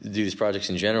I do these projects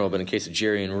in general, but in case of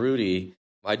Jerry and Rudy,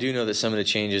 I do know that some of the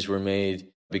changes were made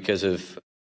because of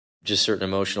just certain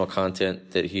emotional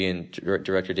content that he and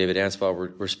director David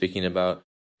Anspaugh were speaking about.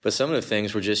 But some of the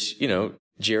things were just, you know,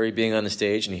 Jerry being on the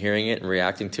stage and hearing it and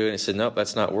reacting to it and said, nope,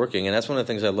 that's not working. And that's one of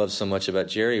the things I loved so much about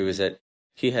Jerry, was that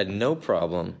he had no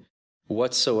problem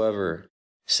whatsoever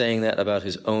saying that about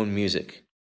his own music.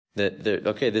 That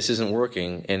okay, this isn't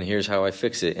working, and here's how I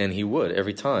fix it. And he would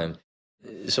every time.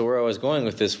 So where I was going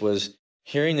with this was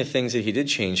hearing the things that he did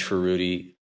change for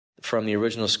Rudy from the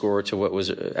original score to what was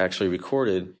actually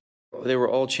recorded. They were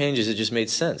all changes that just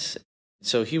made sense.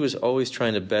 So he was always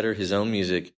trying to better his own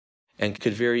music and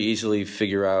could very easily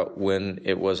figure out when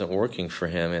it wasn't working for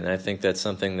him. And I think that's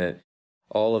something that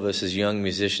all of us as young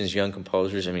musicians, young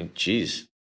composers, I mean, geez,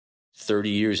 30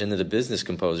 years into the business,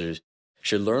 composers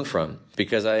should learn from.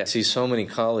 Because I see so many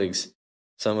colleagues,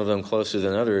 some of them closer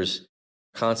than others,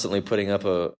 constantly putting up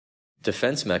a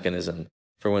defense mechanism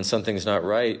for when something's not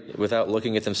right without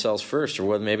looking at themselves first, or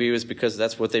whether maybe it was because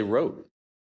that's what they wrote.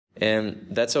 And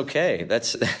that's okay.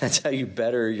 That's how you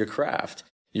better your craft.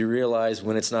 You realize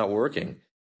when it's not working.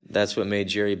 That's what made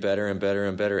Jerry better and better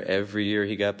and better. Every year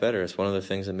he got better. It's one of the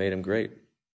things that made him great.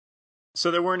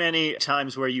 So there weren't any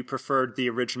times where you preferred the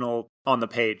original on the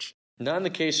page? Not in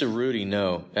the case of Rudy,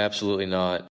 no, absolutely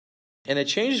not. And the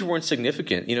changes weren't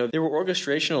significant. There were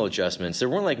orchestrational adjustments. There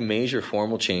weren't like major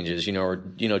formal changes, or,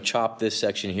 chop this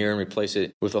section here and replace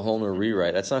it with a whole new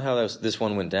rewrite. That's not how this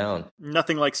one went down.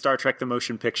 Nothing like Star Trek the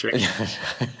Motion Picture.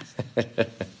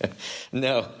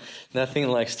 No, nothing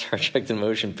like Star Trek the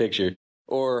Motion Picture.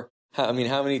 Or, how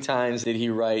many times did he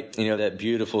write, that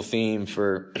beautiful theme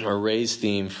or Ray's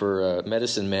theme for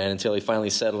Medicine Man until he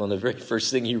finally settled on the very first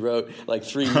thing he wrote, like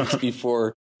 3 weeks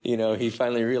before he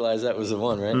finally realized that was the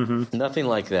one, right? Mm-hmm. Nothing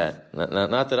like that.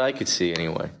 Not that I could see,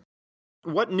 anyway.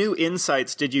 What new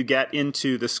insights did you get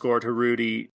into the score to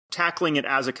Rudy, tackling it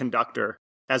as a conductor,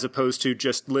 as opposed to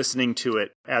just listening to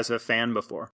it as a fan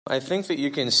before? I think that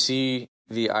you can see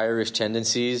the Irish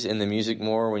tendencies in the music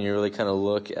more when you really kind of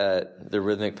look at the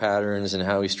rhythmic patterns and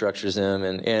how he structures them.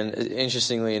 And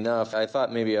interestingly enough, I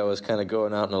thought maybe I was kind of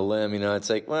going out on a limb. It's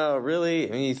like, well,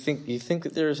 really? You think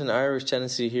that there's an Irish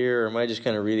tendency here, or am I just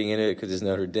kind of reading into it because it's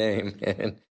Notre Dame?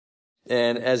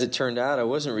 And as it turned out, I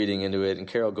wasn't reading into it, and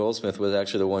Carol Goldsmith was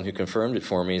actually the one who confirmed it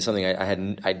for me. It's something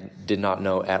I did not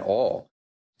know at all,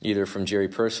 either from Jerry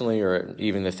personally or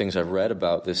even the things I've read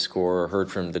about this score or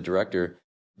heard from the director.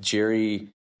 Jerry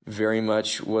very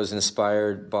much was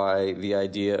inspired by the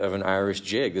idea of an Irish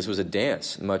jig. This was a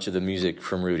dance, much of the music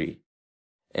from Rudy.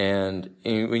 And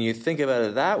when you think about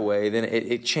it that way, then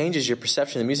it changes your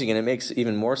perception of the music, and it makes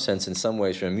even more sense in some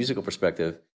ways from a musical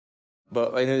perspective.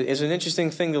 But it's an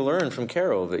interesting thing to learn from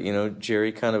Carol that,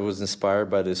 Jerry kind of was inspired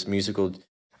by this musical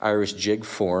Irish jig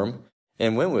form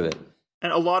and went with it.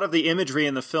 And a lot of the imagery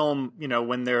in the film,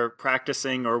 when they're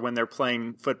practicing or when they're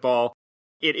playing football,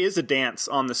 it is a dance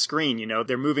on the screen.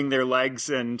 They're moving their legs,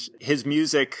 and his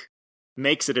music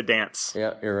makes it a dance.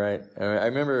 Yeah, you're right. I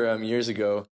remember years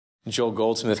ago, Joel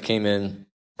Goldsmith came in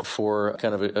for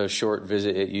kind of a short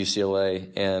visit at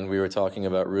UCLA, and we were talking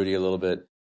about Rudy a little bit.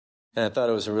 And I thought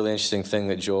it was a really interesting thing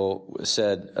that Joel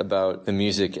said about the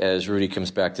music as Rudy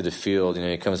comes back to the field.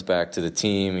 He comes back to the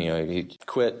team. He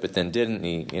quit, but then didn't.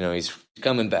 He's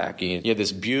coming back. You have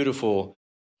this beautiful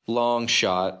long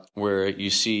shot where you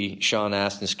see Sean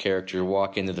Astin's character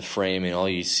walk into the frame, and all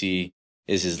you see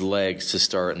is his legs to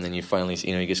start, and then you finally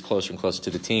see, he gets closer and closer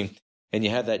to the team, and you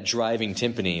have that driving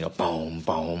timpani, boom,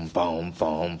 boom, boom,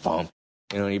 boom, boom,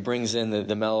 and he brings in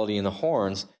the melody and the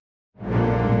horns.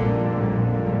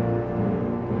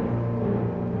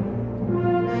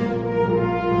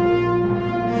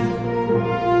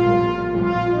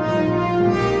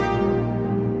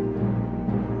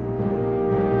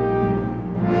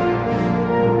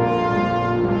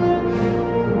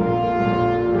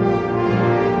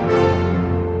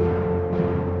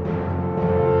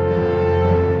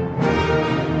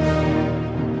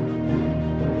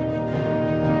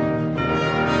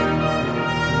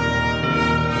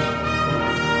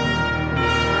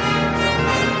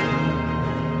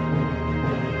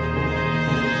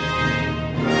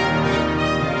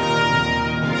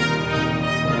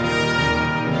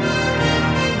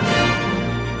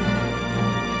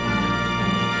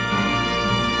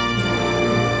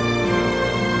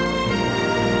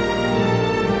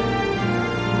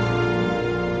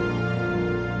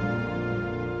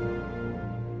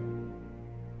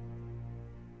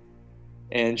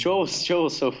 And Joel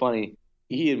was so funny.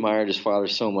 He admired his father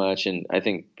so much, and I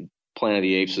think Planet of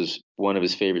the Apes was one of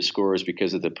his favorite scores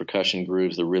because of the percussion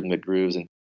grooves, the rhythmic grooves. And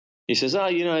he says,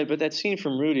 but that scene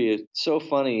from Rudy is so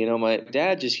funny. My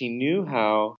dad he knew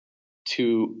how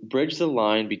to bridge the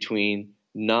line between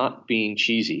not being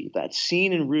cheesy. That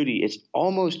scene in Rudy, it's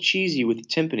almost cheesy with the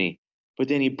timpani, but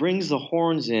then he brings the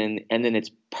horns in, and then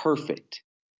it's perfect.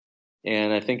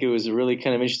 And I think it was a really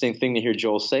kind of interesting thing to hear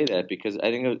Joel say that, because I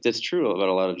think that's true about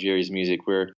a lot of Jerry's music,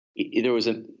 where there was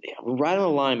right on the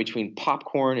line between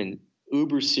popcorn and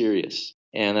uber serious.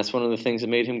 And that's one of the things that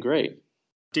made him great.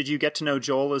 Did you get to know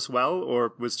Joel as well,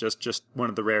 or was just one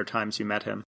of the rare times you met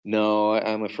him? No,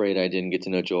 I'm afraid I didn't get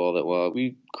to know Joel that well.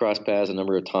 We crossed paths a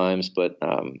number of times, but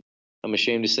I'm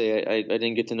ashamed to say I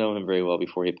didn't get to know him very well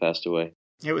before he passed away.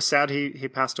 It was sad he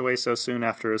passed away so soon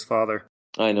after his father.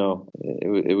 I know.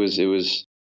 It was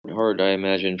hard, I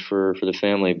imagine, for the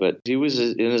family, but he was,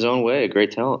 in his own way, a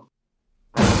great talent.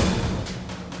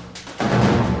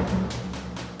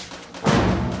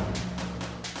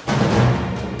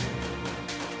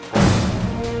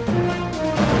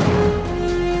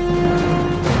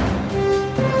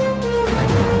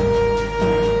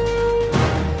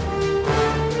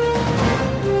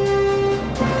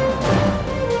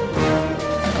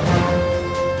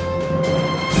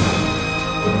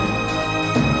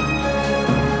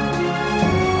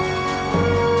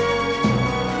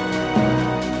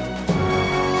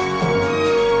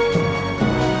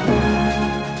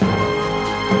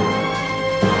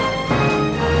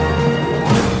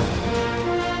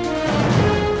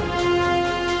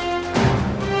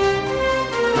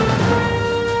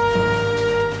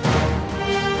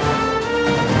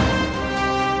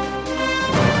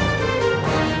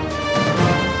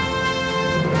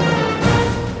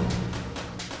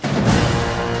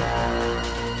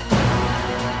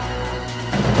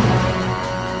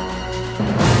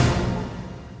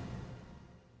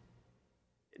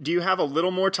 Do you have a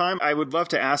little more time? I would love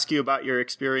to ask you about your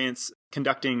experience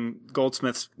conducting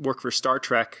Goldsmith's work for Star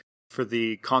Trek for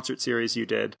the concert series you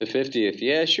did. The 50th.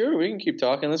 Yeah, sure. We can keep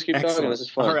talking. Let's keep talking. This is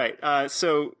fun. All right.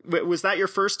 So was that your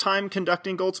first time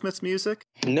conducting Goldsmith's music?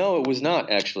 No, it was not,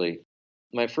 actually.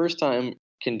 My first time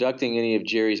conducting any of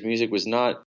Jerry's music was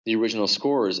not the original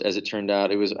scores, as it turned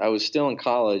out. I was still in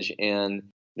college, and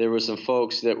there were some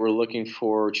folks that were looking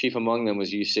for, chief among them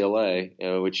was UCLA,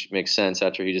 which makes sense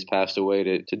after he just passed away,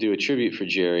 to do a tribute for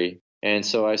Jerry. And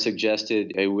so I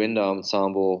suggested a wind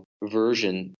ensemble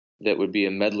version that would be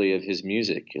a medley of his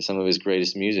music, some of his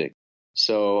greatest music.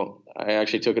 So I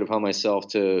actually took it upon myself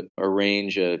to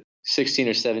arrange a 16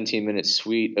 or 17 minute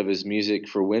suite of his music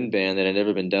for wind band that had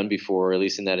never been done before, at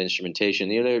least in that instrumentation.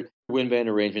 The other wind band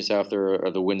arrangements out there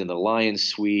are the Wind and the Lion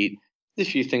suite, a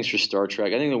few things for Star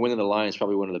Trek. I think the Wind and the Lion is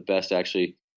probably one of the best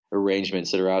actually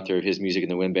arrangements that are out there of his music in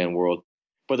the wind band world.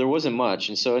 But there wasn't much.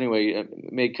 And so anyway, I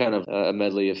made kind of a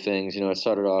medley of things. I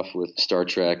started off with Star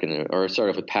Trek, or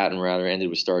started off with Patton rather, ended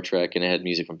with Star Trek, and I had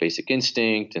music from Basic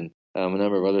Instinct and a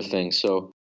number of other things.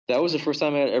 So that was the first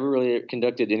time I had ever really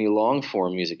conducted any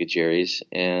long-form music at Jerry's.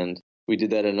 And we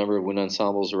did that at a number of wind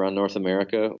ensembles around North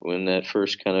America when that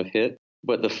first kind of hit.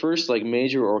 But the first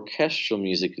major orchestral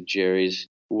music at Jerry's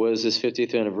was this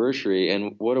 50th anniversary,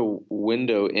 and what a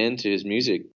window into his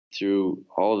music through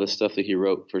all of the stuff that he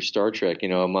wrote for Star Trek,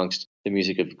 amongst the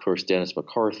music of course, Dennis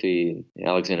McCarthy, and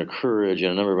Alexander Courage,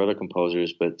 and a number of other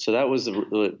composers. But so that was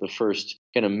the first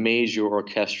kind of major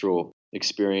orchestral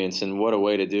experience, and what a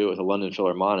way to do it with a London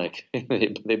Philharmonic.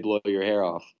 They blow your hair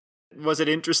off. Was it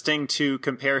interesting to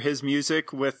compare his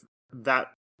music with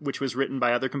that which was written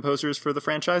by other composers for the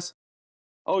franchise?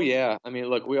 Oh, yeah. I mean,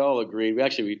 look, we all agreed.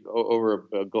 Over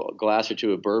a glass or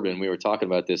two of bourbon, we were talking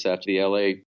about this after the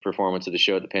L.A. performance of the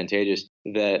show at the Pantages,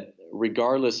 that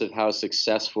regardless of how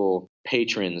successful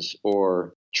patrons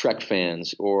or Trek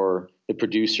fans or the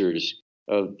producers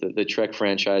of the Trek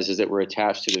franchises that were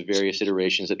attached to the various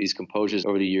iterations that these composers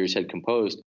over the years had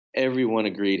composed, everyone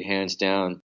agreed hands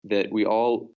down that we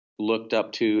all looked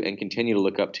up to and continue to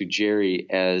look up to Jerry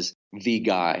as the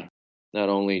guy, not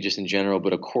only just in general,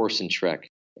 but of course in Trek.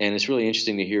 And it's really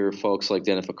interesting to hear folks like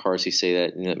Dennis McCarthy say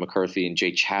that, and McCarthy and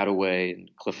Jay Chataway and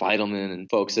Cliff Eidelman and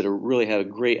folks that really have a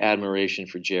great admiration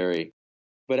for Jerry.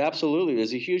 But absolutely,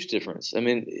 there's a huge difference. I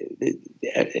mean,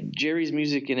 Jerry's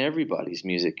music and everybody's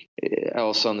music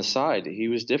else on the side, he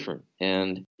was different.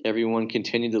 And everyone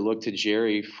continued to look to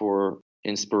Jerry for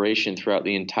inspiration throughout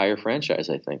the entire franchise,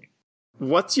 I think.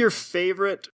 What's your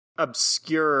favorite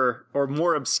obscure or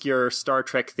more obscure Star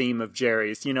Trek theme of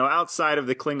Jerry's? Outside of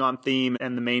the Klingon theme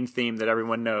and the main theme that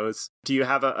everyone knows, do you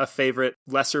have a favorite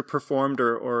lesser performed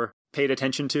or paid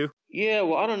attention to? Yeah,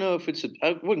 well, I don't know if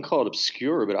I wouldn't call it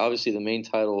obscure, but obviously the main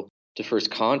title to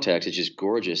First Contact is just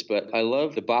gorgeous. But I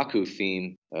love the Baku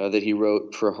theme that he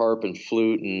wrote for harp and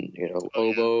flute and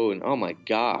oboe, and oh my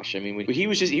gosh, I mean, he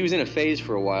was in a phase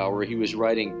for a while where he was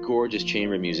writing gorgeous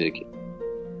chamber music.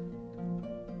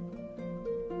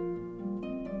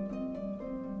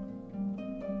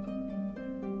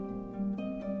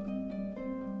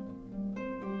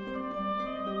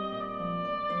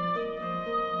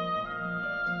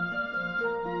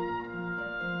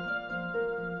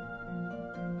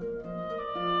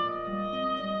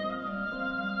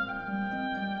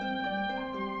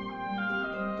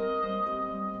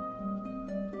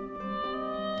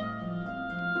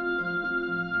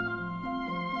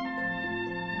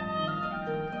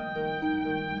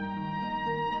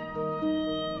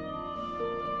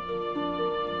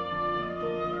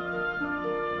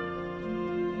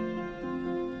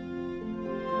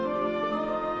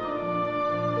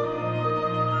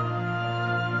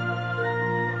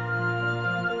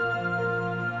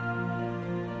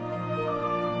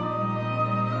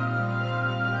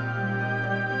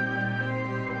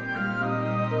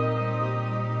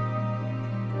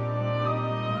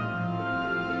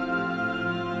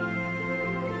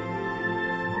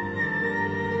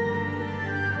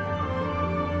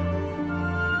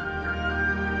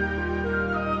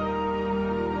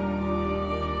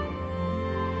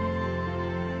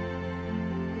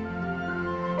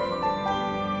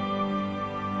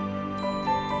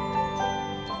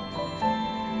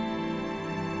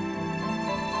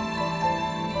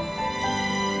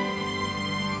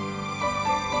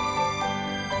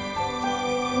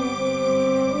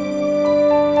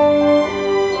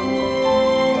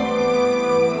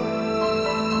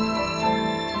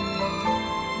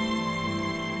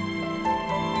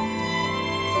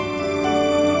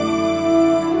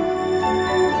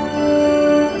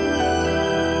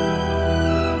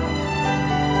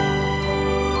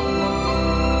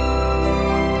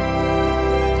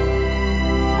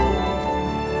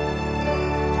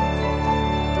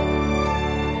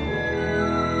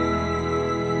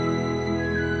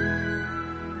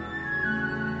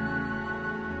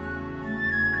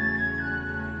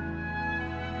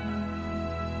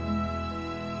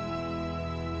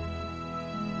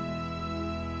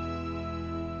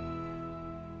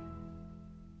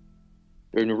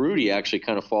 And Rudy actually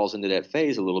kind of falls into that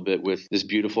phase a little bit with this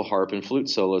beautiful harp and flute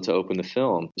solo to open the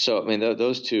film. So, I mean,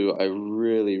 those two I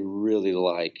really, really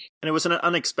like. And it was an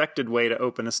unexpected way to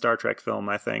open a Star Trek film,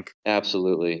 I think.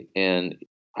 Absolutely. And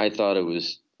I thought it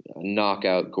was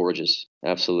knockout gorgeous.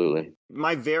 Absolutely.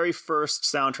 My very first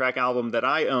soundtrack album that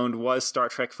I owned was Star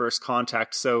Trek First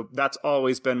Contact, so that's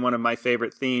always been one of my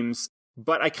favorite themes.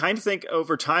 But I kind of think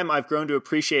over time I've grown to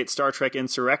appreciate Star Trek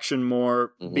Insurrection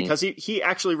more because he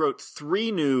actually wrote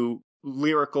 3 new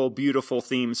lyrical, beautiful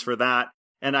themes for that.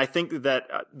 And I think that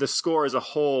the score as a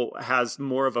whole has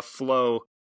more of a flow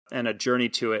and a journey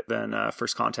to it than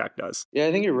First Contact does. Yeah,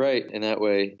 I think you're right in that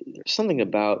way. There's something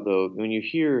about, though, when you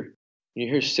hear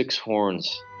 6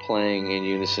 horns playing in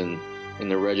unison in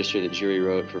the register that Jerry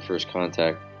wrote for First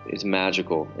Contact, it's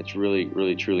magical. It's really,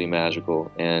 really, truly magical.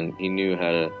 And he knew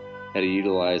how to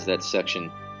utilize that section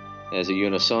as a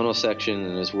unisono section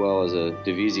and as well as a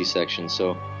divisi section.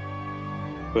 So,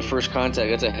 but First Contact,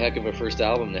 that's a heck of a first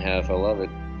album to have. I love it.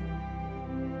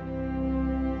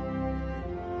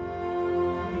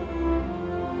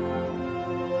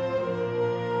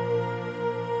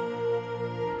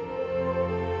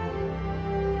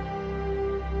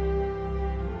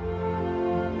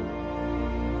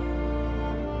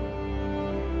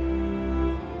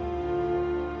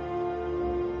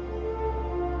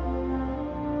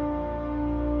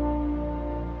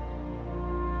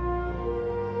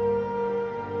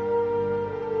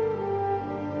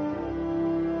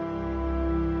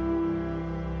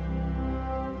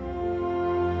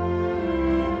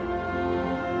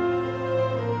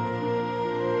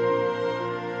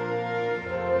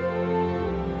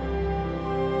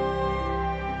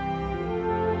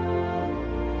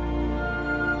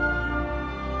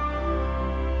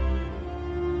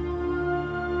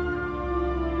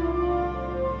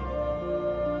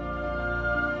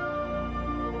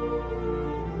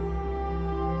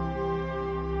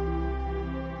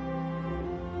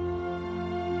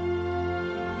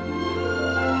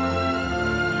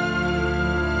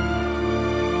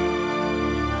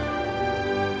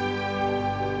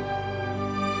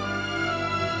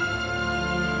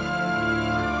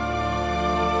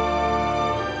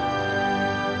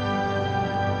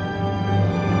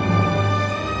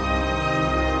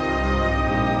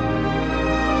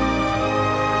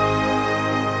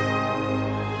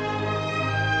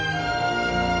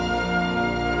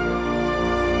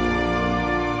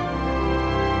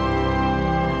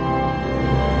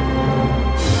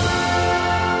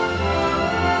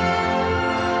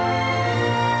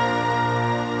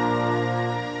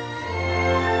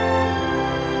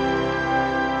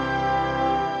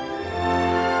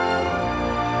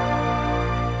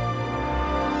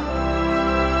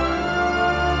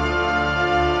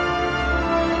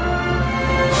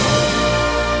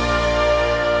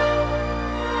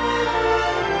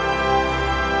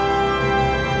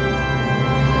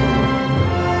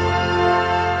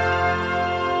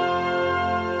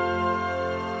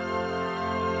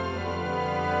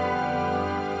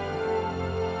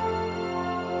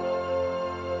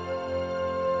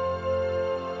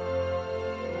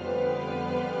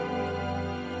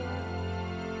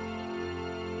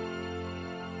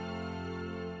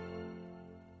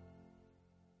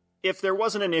 If there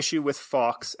wasn't an issue with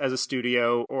Fox as a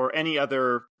studio or any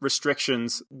other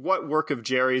restrictions, what work of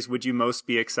Jerry's would you most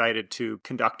be excited to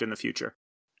conduct in the future?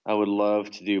 I would love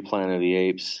to do Planet of the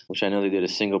Apes, which I know they did a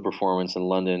single performance in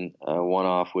London,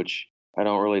 one-off, which I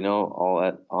don't really know all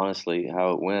that honestly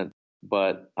how it went,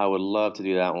 but I would love to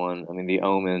do that one. I mean, The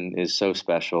Omen is so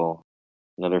special.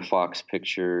 Another Fox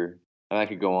picture. And I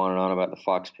could go on and on about the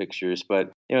Fox pictures,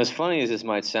 but as funny as this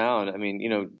might sound, I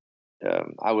mean,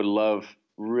 I would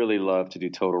really love to do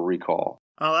Total Recall.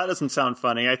 Oh, that doesn't sound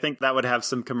funny. I think that would have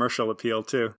some commercial appeal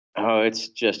too. Oh, it's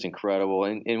just incredible.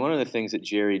 And one of the things that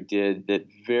Jerry did that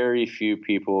very few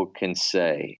people can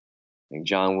say, I think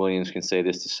John Williams can say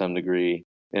this to some degree,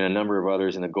 and a number of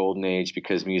others in the golden age,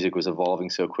 because music was evolving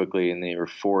so quickly and they were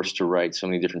forced to write so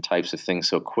many different types of things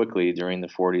so quickly during the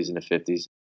 40s and the 50s.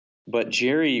 But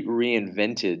Jerry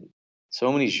reinvented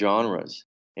so many genres.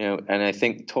 And I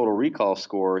think Total Recall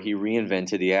score, he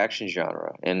reinvented the action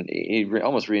genre, and he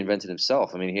almost reinvented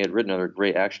himself. I mean, he had written other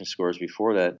great action scores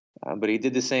before that, but he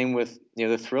did the same with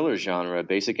the thriller genre,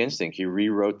 Basic Instinct. He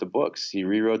rewrote the books. He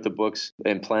rewrote the books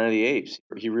in Planet of the Apes.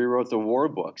 He rewrote the war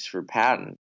books for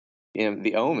Patton.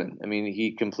 The Omen. I mean,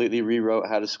 he completely rewrote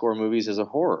how to score movies as a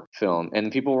horror film,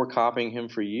 and people were copying him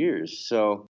for years.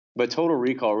 But Total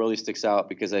Recall really sticks out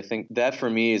because I think that for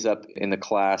me is up in the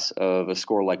class of a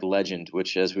score like Legend,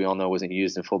 which, as we all know, wasn't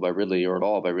used in full by Ridley or at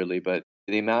all by Ridley. But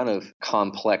the amount of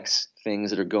complex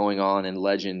things that are going on in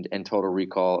Legend and Total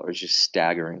Recall are just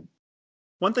staggering.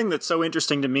 One thing that's so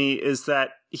interesting to me is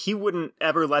that he wouldn't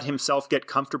ever let himself get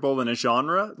comfortable in a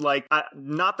genre. Like,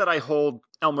 not that I hold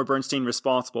Elmer Bernstein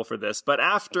responsible for this, but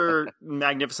after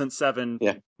Magnificent Seven,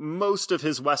 most of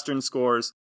his Western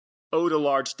scores owed a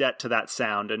large debt to that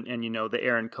sound and the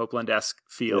Aaron Copland-esque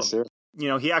feel. Yes, sir.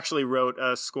 He actually wrote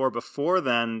a score before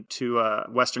then to a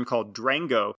Western called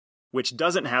Drango, which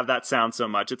doesn't have that sound so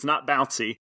much. It's not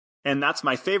bouncy. And that's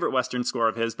my favorite Western score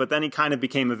of his, but then he kind of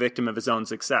became a victim of his own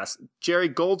success. Jerry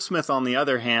Goldsmith, on the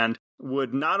other hand,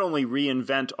 would not only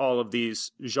reinvent all of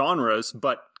these genres,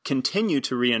 but continue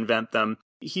to reinvent them.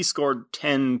 He scored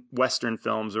 10 Western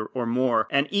films or more,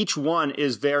 and each one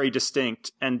is very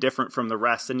distinct and different from the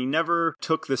rest, and he never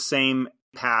took the same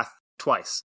path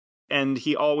twice. And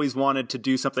he always wanted to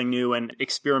do something new and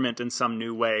experiment in some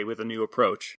new way with a new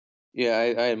approach. Yeah,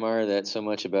 I admire that so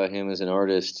much about him as an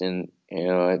artist, and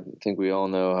I think we all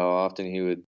know how often he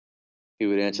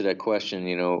would answer that question,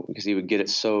 because he would get it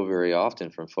so very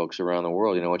often from folks around the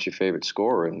world. What's your favorite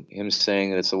score? And him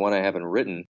saying that it's the one I haven't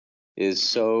written is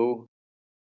so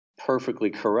perfectly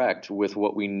correct with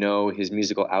what we know his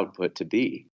musical output to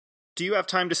be. Do you have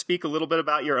time to speak a little bit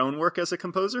about your own work as a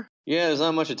composer? Yeah, there's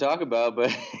not much to talk about,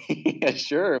 but yeah,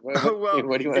 sure. Well,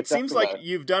 what do you want it to talk seems about? like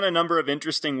you've done a number of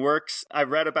interesting works. I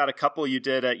read about a couple you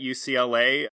did at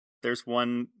UCLA. There's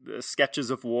one,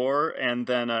 Sketches of War, and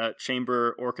then a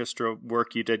chamber orchestra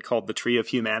work you did called The Tree of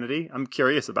Humanity. I'm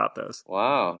curious about those.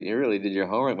 Wow, you really did your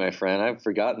homework, my friend. I've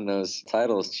forgotten those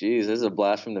titles. Jeez, this is a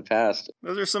blast from the past.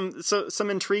 Those are some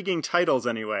intriguing titles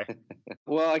anyway.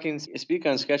 Well, I can speak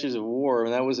on Sketches of War,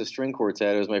 and that was a string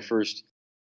quartet. It was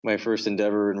my first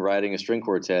endeavor in writing a string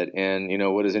quartet. And,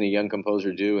 what does any young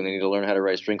composer do when they need to learn how to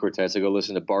write string quartets? They go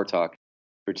listen to Bartók,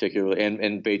 particularly,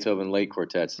 and Beethoven late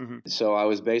quartets. Mm-hmm. So I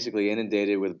was basically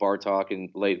inundated with Bartók and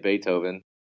late Beethoven,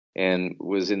 and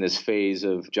was in this phase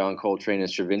of John Coltrane and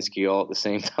Stravinsky all at the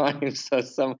same time.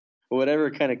 So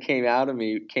whatever kind of came out of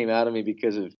me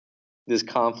because of this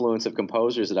confluence of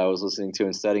composers that I was listening to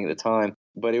and studying at the time.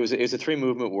 But it was a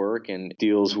 3-movement work, and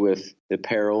deals with the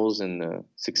perils and the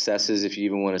successes, if you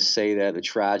even want to say that, the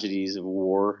tragedies of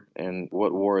war and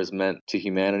what war has meant to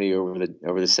humanity over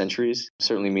the centuries. It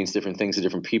certainly means different things to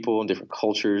different people and different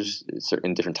cultures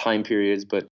in different time periods,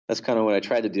 but that's kind of what I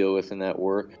tried to deal with in that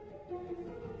work.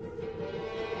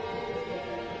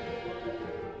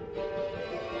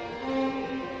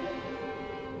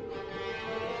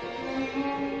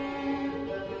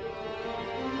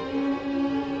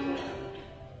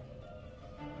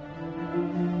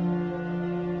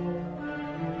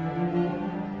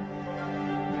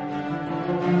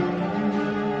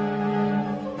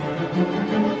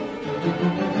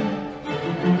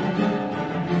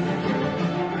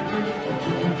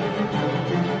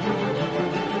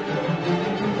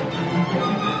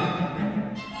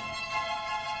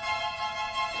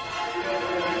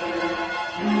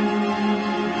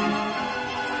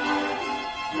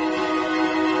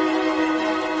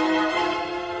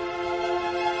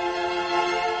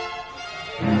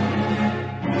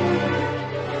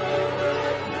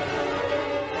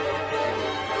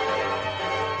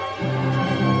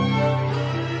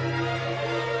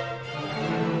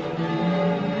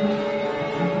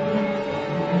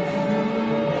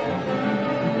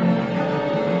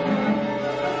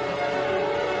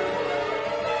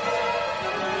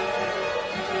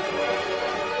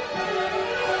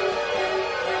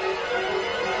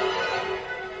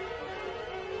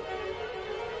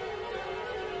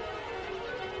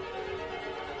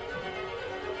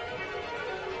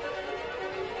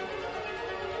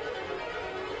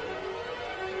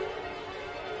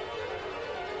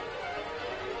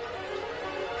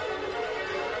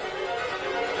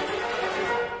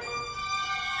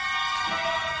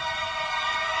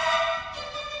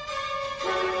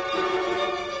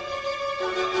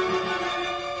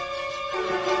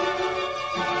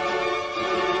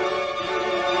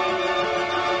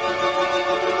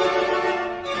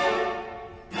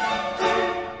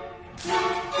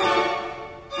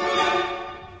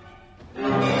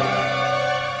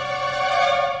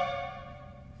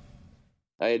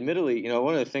 Admittedly,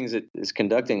 one of the things that is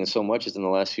conducting so much is in the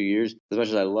last few years, as much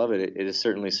as I love it, it has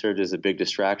certainly served as a big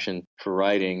distraction for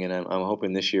writing. And I'm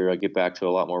hoping this year I get back to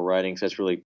a lot more writing, because that's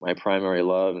really my primary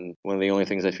love and one of the only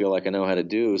things I feel like I know how to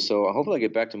do. So hopefully I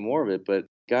get back to more of it. But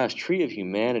gosh, Tree of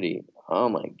Humanity. Oh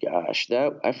my gosh,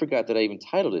 I forgot that I even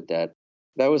titled it that.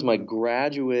 That was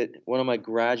one of my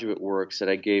graduate works that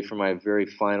I gave for my very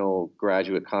final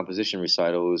graduate composition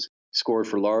recital. It was scored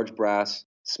for large brass,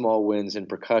 small winds, and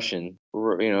percussion.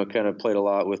 Kind of played a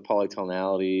lot with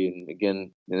polytonality, and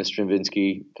again, in the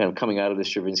Stravinsky, kind of coming out of the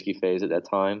Stravinsky phase at that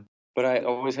time. But I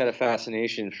always had a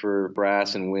fascination for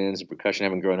brass and winds and percussion,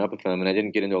 having grown up with them. And I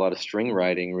didn't get into a lot of string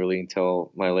writing really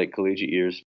until my late collegiate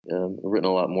years. I've written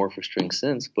a lot more for strings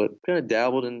since, but kind of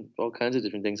dabbled in all kinds of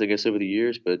different things, I guess, over the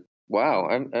years. But wow,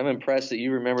 I'm impressed that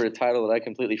you remembered a title that I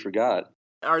completely forgot.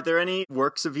 Are there any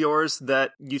works of yours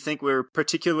that you think were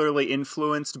particularly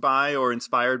influenced by or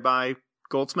inspired by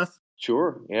Goldsmith?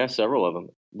 Sure. Yeah, several of them.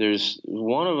 There's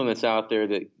one of them that's out there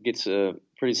that gets a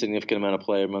pretty significant amount of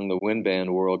play among the wind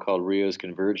band world called Rio's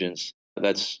Convergence.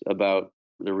 That's about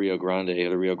the Rio Grande or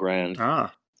the Rio Grande.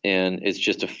 Ah. And it's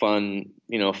just a fun,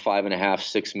 5.5,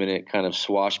 6 minute kind of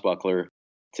swashbuckler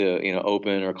to,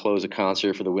 open or close a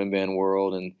concert for the wind band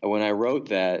world. And when I wrote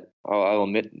that, I'll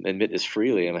admit this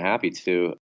freely, I'm happy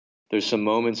to. There's some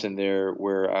moments in there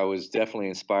where I was definitely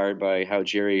inspired by how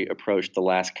Jerry approached The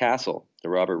Last Castle, the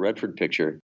Robert Redford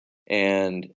picture.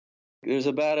 And there's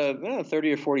about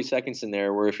 30 or 40 seconds in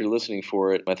there where if you're listening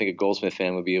for it, I think a Goldsmith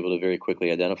fan would be able to very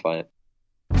quickly identify it.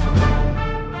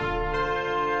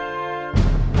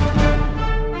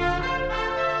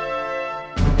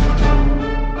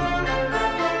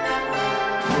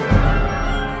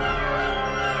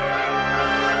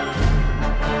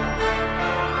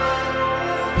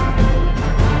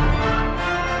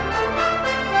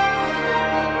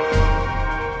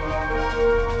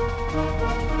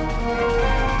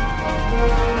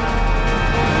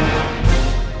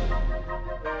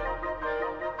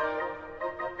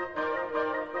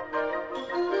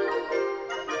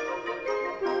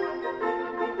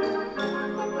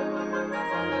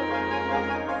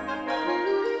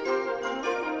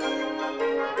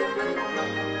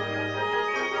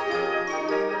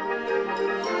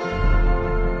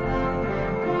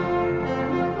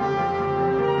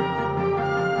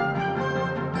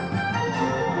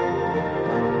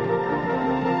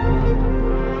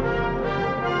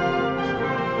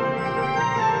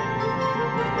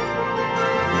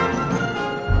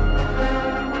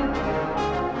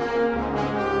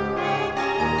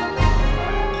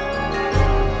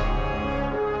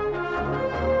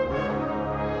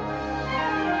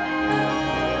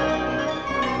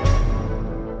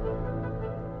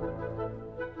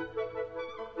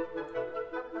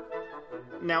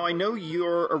 Now, I know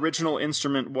your original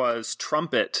instrument was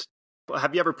trumpet.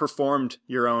 Have you ever performed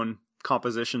your own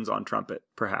compositions on trumpet,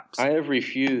 perhaps? I have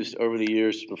refused over the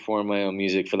years to perform my own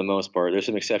music for the most part. There's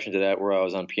some exception to that where I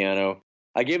was on piano.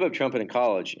 I gave up trumpet in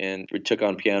college and took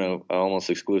on piano almost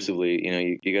exclusively.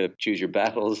 You got to choose your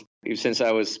battles. Since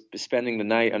I was spending the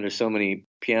night under so many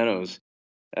pianos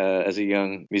as a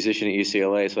young musician at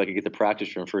UCLA, so I could get the practice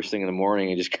from first thing in the morning,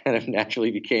 it just kind of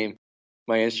naturally became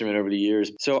my instrument over the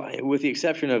years. So with the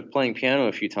exception of playing piano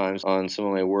a few times on some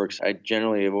of my works, I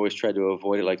generally have always tried to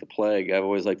avoid it like the plague. I've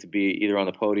always liked to be either on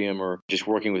the podium or just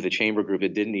working with a chamber group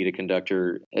that didn't need a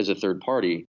conductor as a third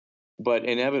party. But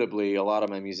inevitably, a lot of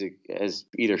my music has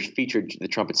either featured the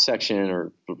trumpet section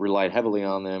or relied heavily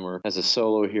on them or has a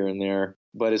solo here and there.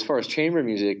 But as far as chamber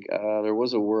music, there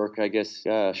was a work, I guess,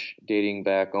 dating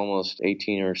back almost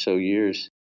 18 or so years.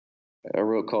 I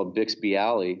wrote called Bixby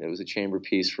Alley. It was a chamber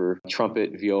piece for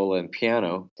trumpet, viola, and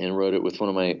piano, and wrote it with one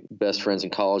of my best friends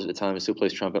in college at the time, who still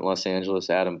plays trumpet in Los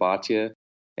Angeles, Adam Bhatia,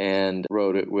 and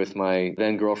wrote it with my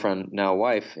then girlfriend, now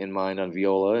wife, in mind on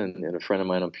viola, and a friend of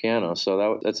mine on piano.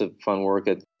 So that's a fun work.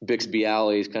 That Bixby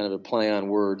Alley is kind of a play on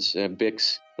words.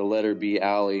 Bix, the letter B,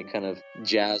 Alley, kind of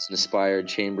jazz-inspired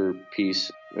chamber piece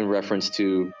in reference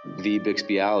to the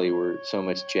Bixby Alley, where so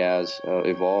much jazz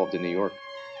evolved in New York.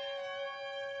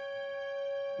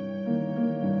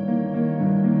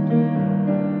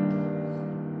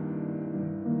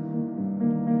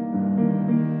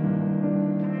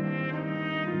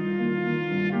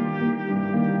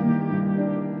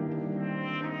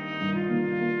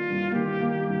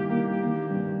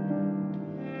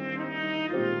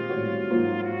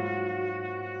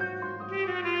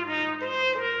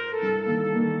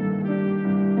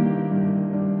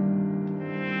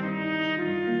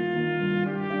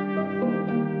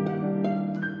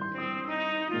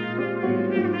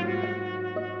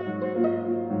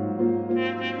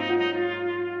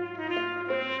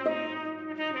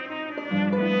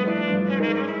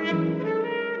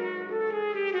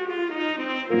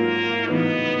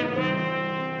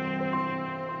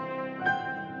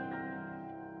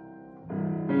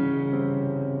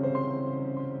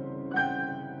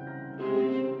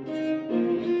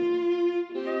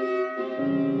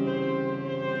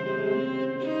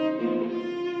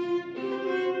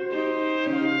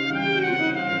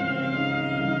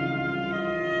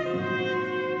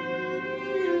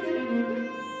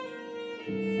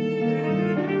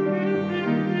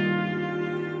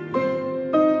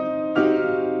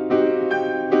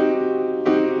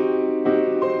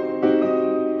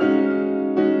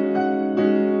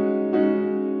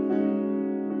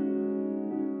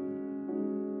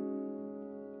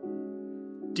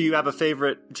 Do you have a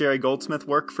favorite Jerry Goldsmith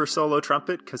work for solo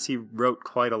trumpet? Because he wrote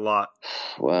quite a lot.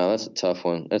 Wow, that's a tough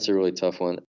one. That's a really tough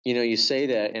one. You know, you say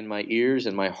that, and my ears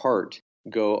and my heart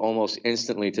go almost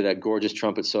instantly to that gorgeous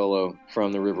trumpet solo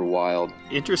from The River Wild.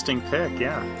 Interesting pick,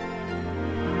 yeah.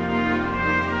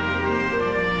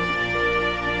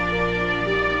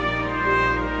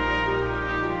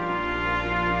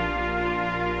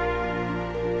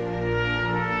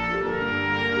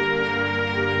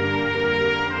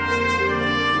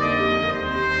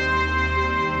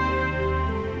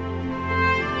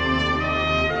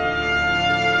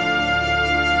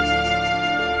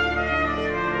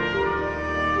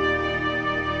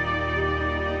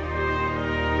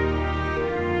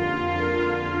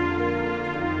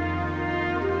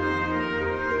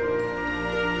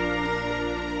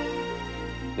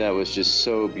 That was just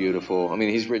so beautiful. I mean,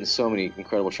 he's written so many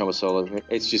incredible trumpet solos.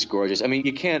 It's just gorgeous. I mean,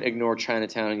 you can't ignore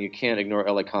Chinatown and you can't ignore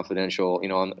LA Confidential, you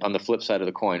know, on the flip side of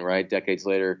the coin, right? Decades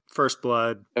later. First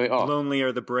Blood, Lonely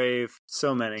Are the Brave,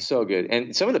 so many. So good.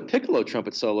 And some of the piccolo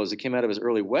trumpet solos that came out of his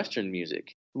early Western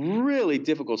music, really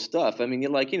difficult stuff. I mean,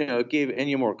 it gave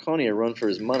Ennio Morricone a run for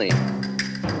his money.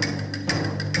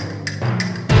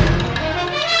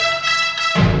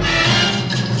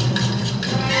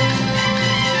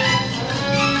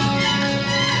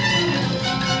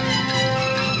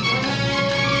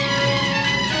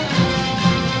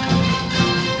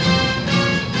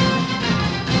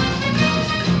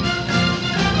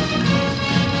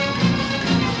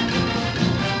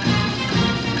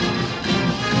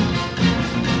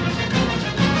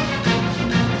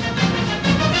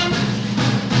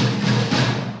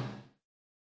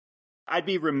 I'd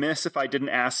be remiss if I didn't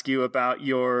ask you about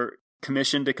your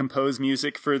commission to compose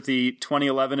music for the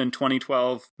 2011 and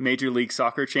 2012 Major League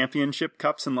Soccer Championship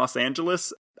Cups in Los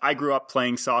Angeles. I grew up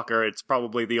playing soccer. It's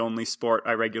probably the only sport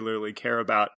I regularly care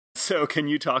about. So can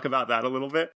you talk about that a little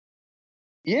bit?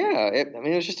 Yeah, it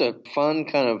was just a fun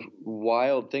kind of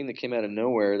wild thing that came out of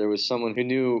nowhere. There was someone who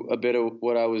knew a bit of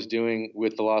what I was doing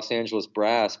with the Los Angeles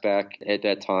Brass back at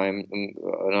that time,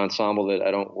 an ensemble that I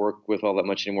don't work with all that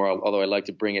much anymore, although I'd like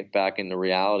to bring it back into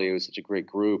reality. It was such a great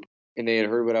group. And they had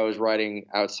heard what I was writing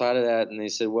outside of that, and they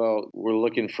said, well, we're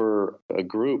looking for a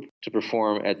group to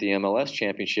perform at the MLS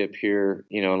championship here,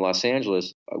 in Los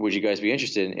Angeles. Would you guys be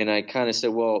interested? And I kind of said,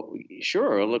 well,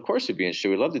 sure, of course we'd be interested.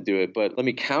 We'd love to do it. But let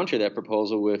me counter that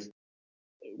proposal with,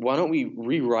 why don't we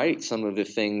rewrite some of the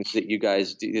things that you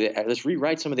guys do? Let's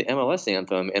rewrite some of the MLS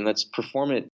anthem, and let's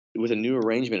perform it with a new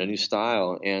arrangement, a new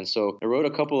style. And so I wrote a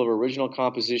couple of original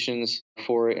compositions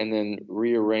for it and then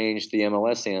rearranged the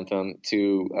MLS anthem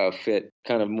to fit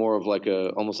kind of more of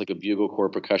almost like a bugle corps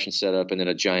percussion setup and then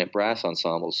a giant brass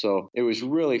ensemble. So it was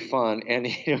really fun. And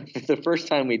the first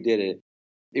time we did it,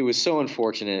 it was so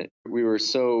unfortunate. We were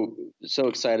so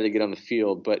excited to get on the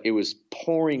field, but it was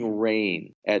pouring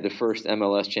rain at the first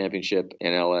MLS championship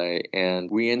in LA.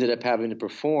 And we ended up having to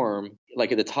perform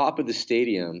like at the top of the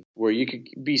stadium where you could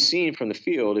be seen from the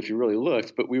field if you really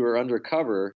looked, but we were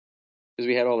undercover because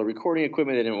we had all the recording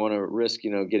equipment. I didn't want to risk,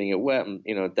 getting it wet and,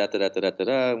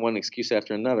 one excuse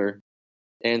after another.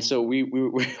 And so we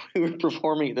were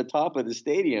performing at the top of the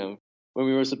stadium when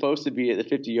we were supposed to be at the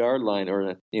 50-yard line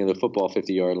or, the football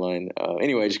 50-yard line.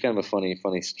 Anyway, just kind of a funny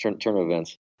turn of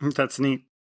events. That's neat.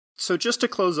 So just to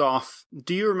close off,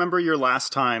 do you remember your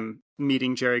last time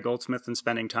meeting Jerry Goldsmith and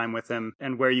spending time with him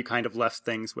and where you kind of left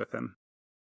things with him?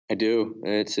 I do.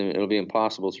 It'll be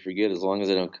impossible to forget as long as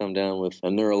I don't come down with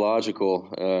a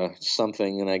neurological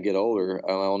something and I get older.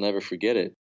 I'll never forget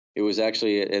it. It was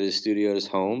actually at his studio at his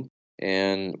home,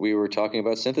 and we were talking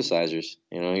about synthesizers.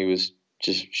 He was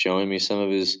just showing me some of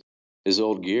his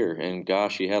old gear, and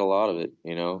gosh, he had a lot of it,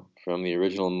 from the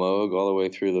original Moog all the way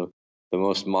through the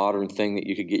most modern thing that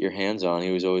you could get your hands on.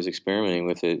 He was always experimenting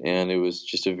with it, and it was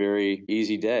just a very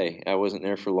easy day. I wasn't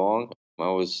there for long. I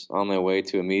was on my way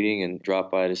to a meeting and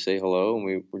dropped by to say hello, and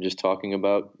we were just talking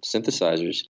about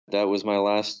synthesizers. That was my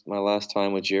last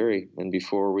time with Jerry, and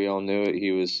before we all knew it,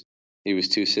 he was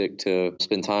too sick to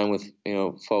spend time with,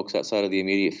 folks outside of the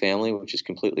immediate family, which is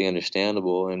completely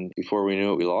understandable. And before we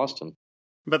knew it, we lost him.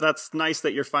 But that's nice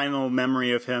that your final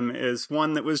memory of him is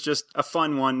one that was just a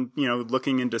fun one,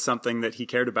 looking into something that he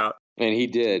cared about. And he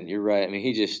did. You're right. I mean,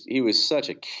 he was such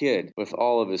a kid with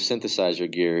all of his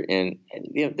synthesizer gear, and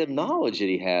the knowledge that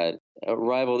he had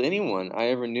rivaled anyone I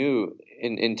ever knew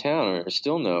in town or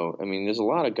still know. I mean, there's a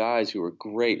lot of guys who are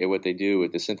great at what they do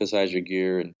with the synthesizer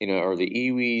gear and, or the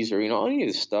EWIs or, any of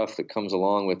the stuff that comes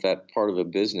along with that part of a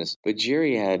business. But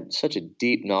Jerry had such a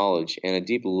deep knowledge and a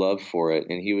deep love for it.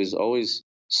 And he was always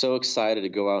so excited to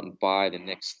go out and buy the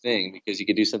next thing because he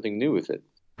could do something new with it.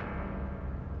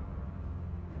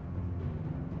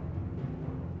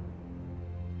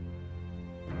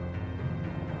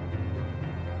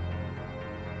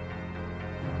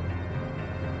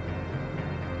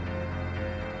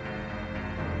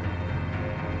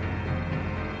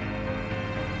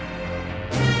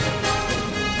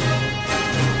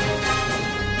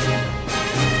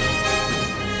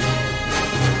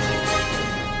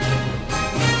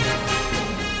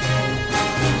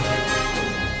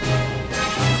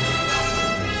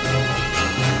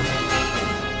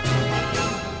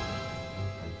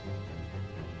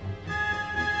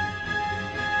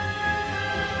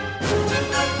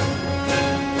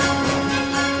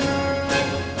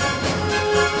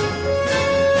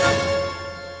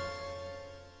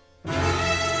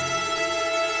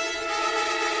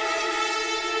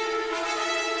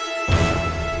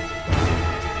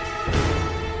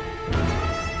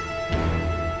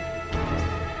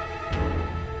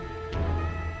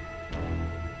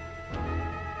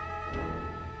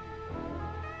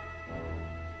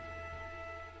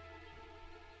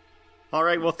 All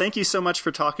right. Well, thank you so much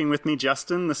for talking with me,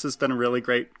 Justin. This has been a really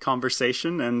great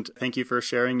conversation, and thank you for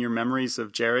sharing your memories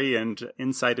of Jerry and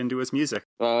insight into his music.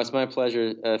 Well, it's my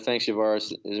pleasure. Thanks, Javar.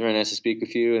 It's very nice to speak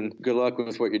with you, and good luck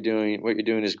with what you're doing. What you're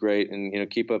doing is great, and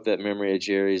keep up that memory of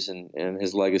Jerry's and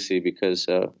his legacy, because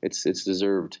it's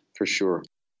deserved for sure.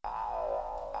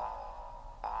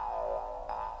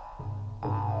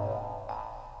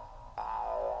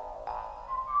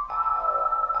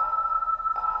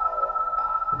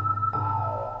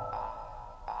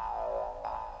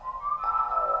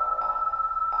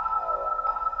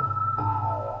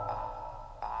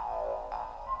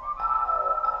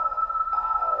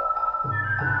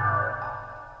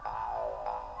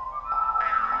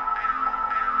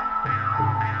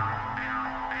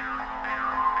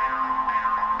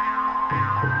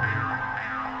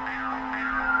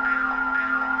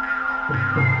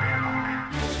 Thank you.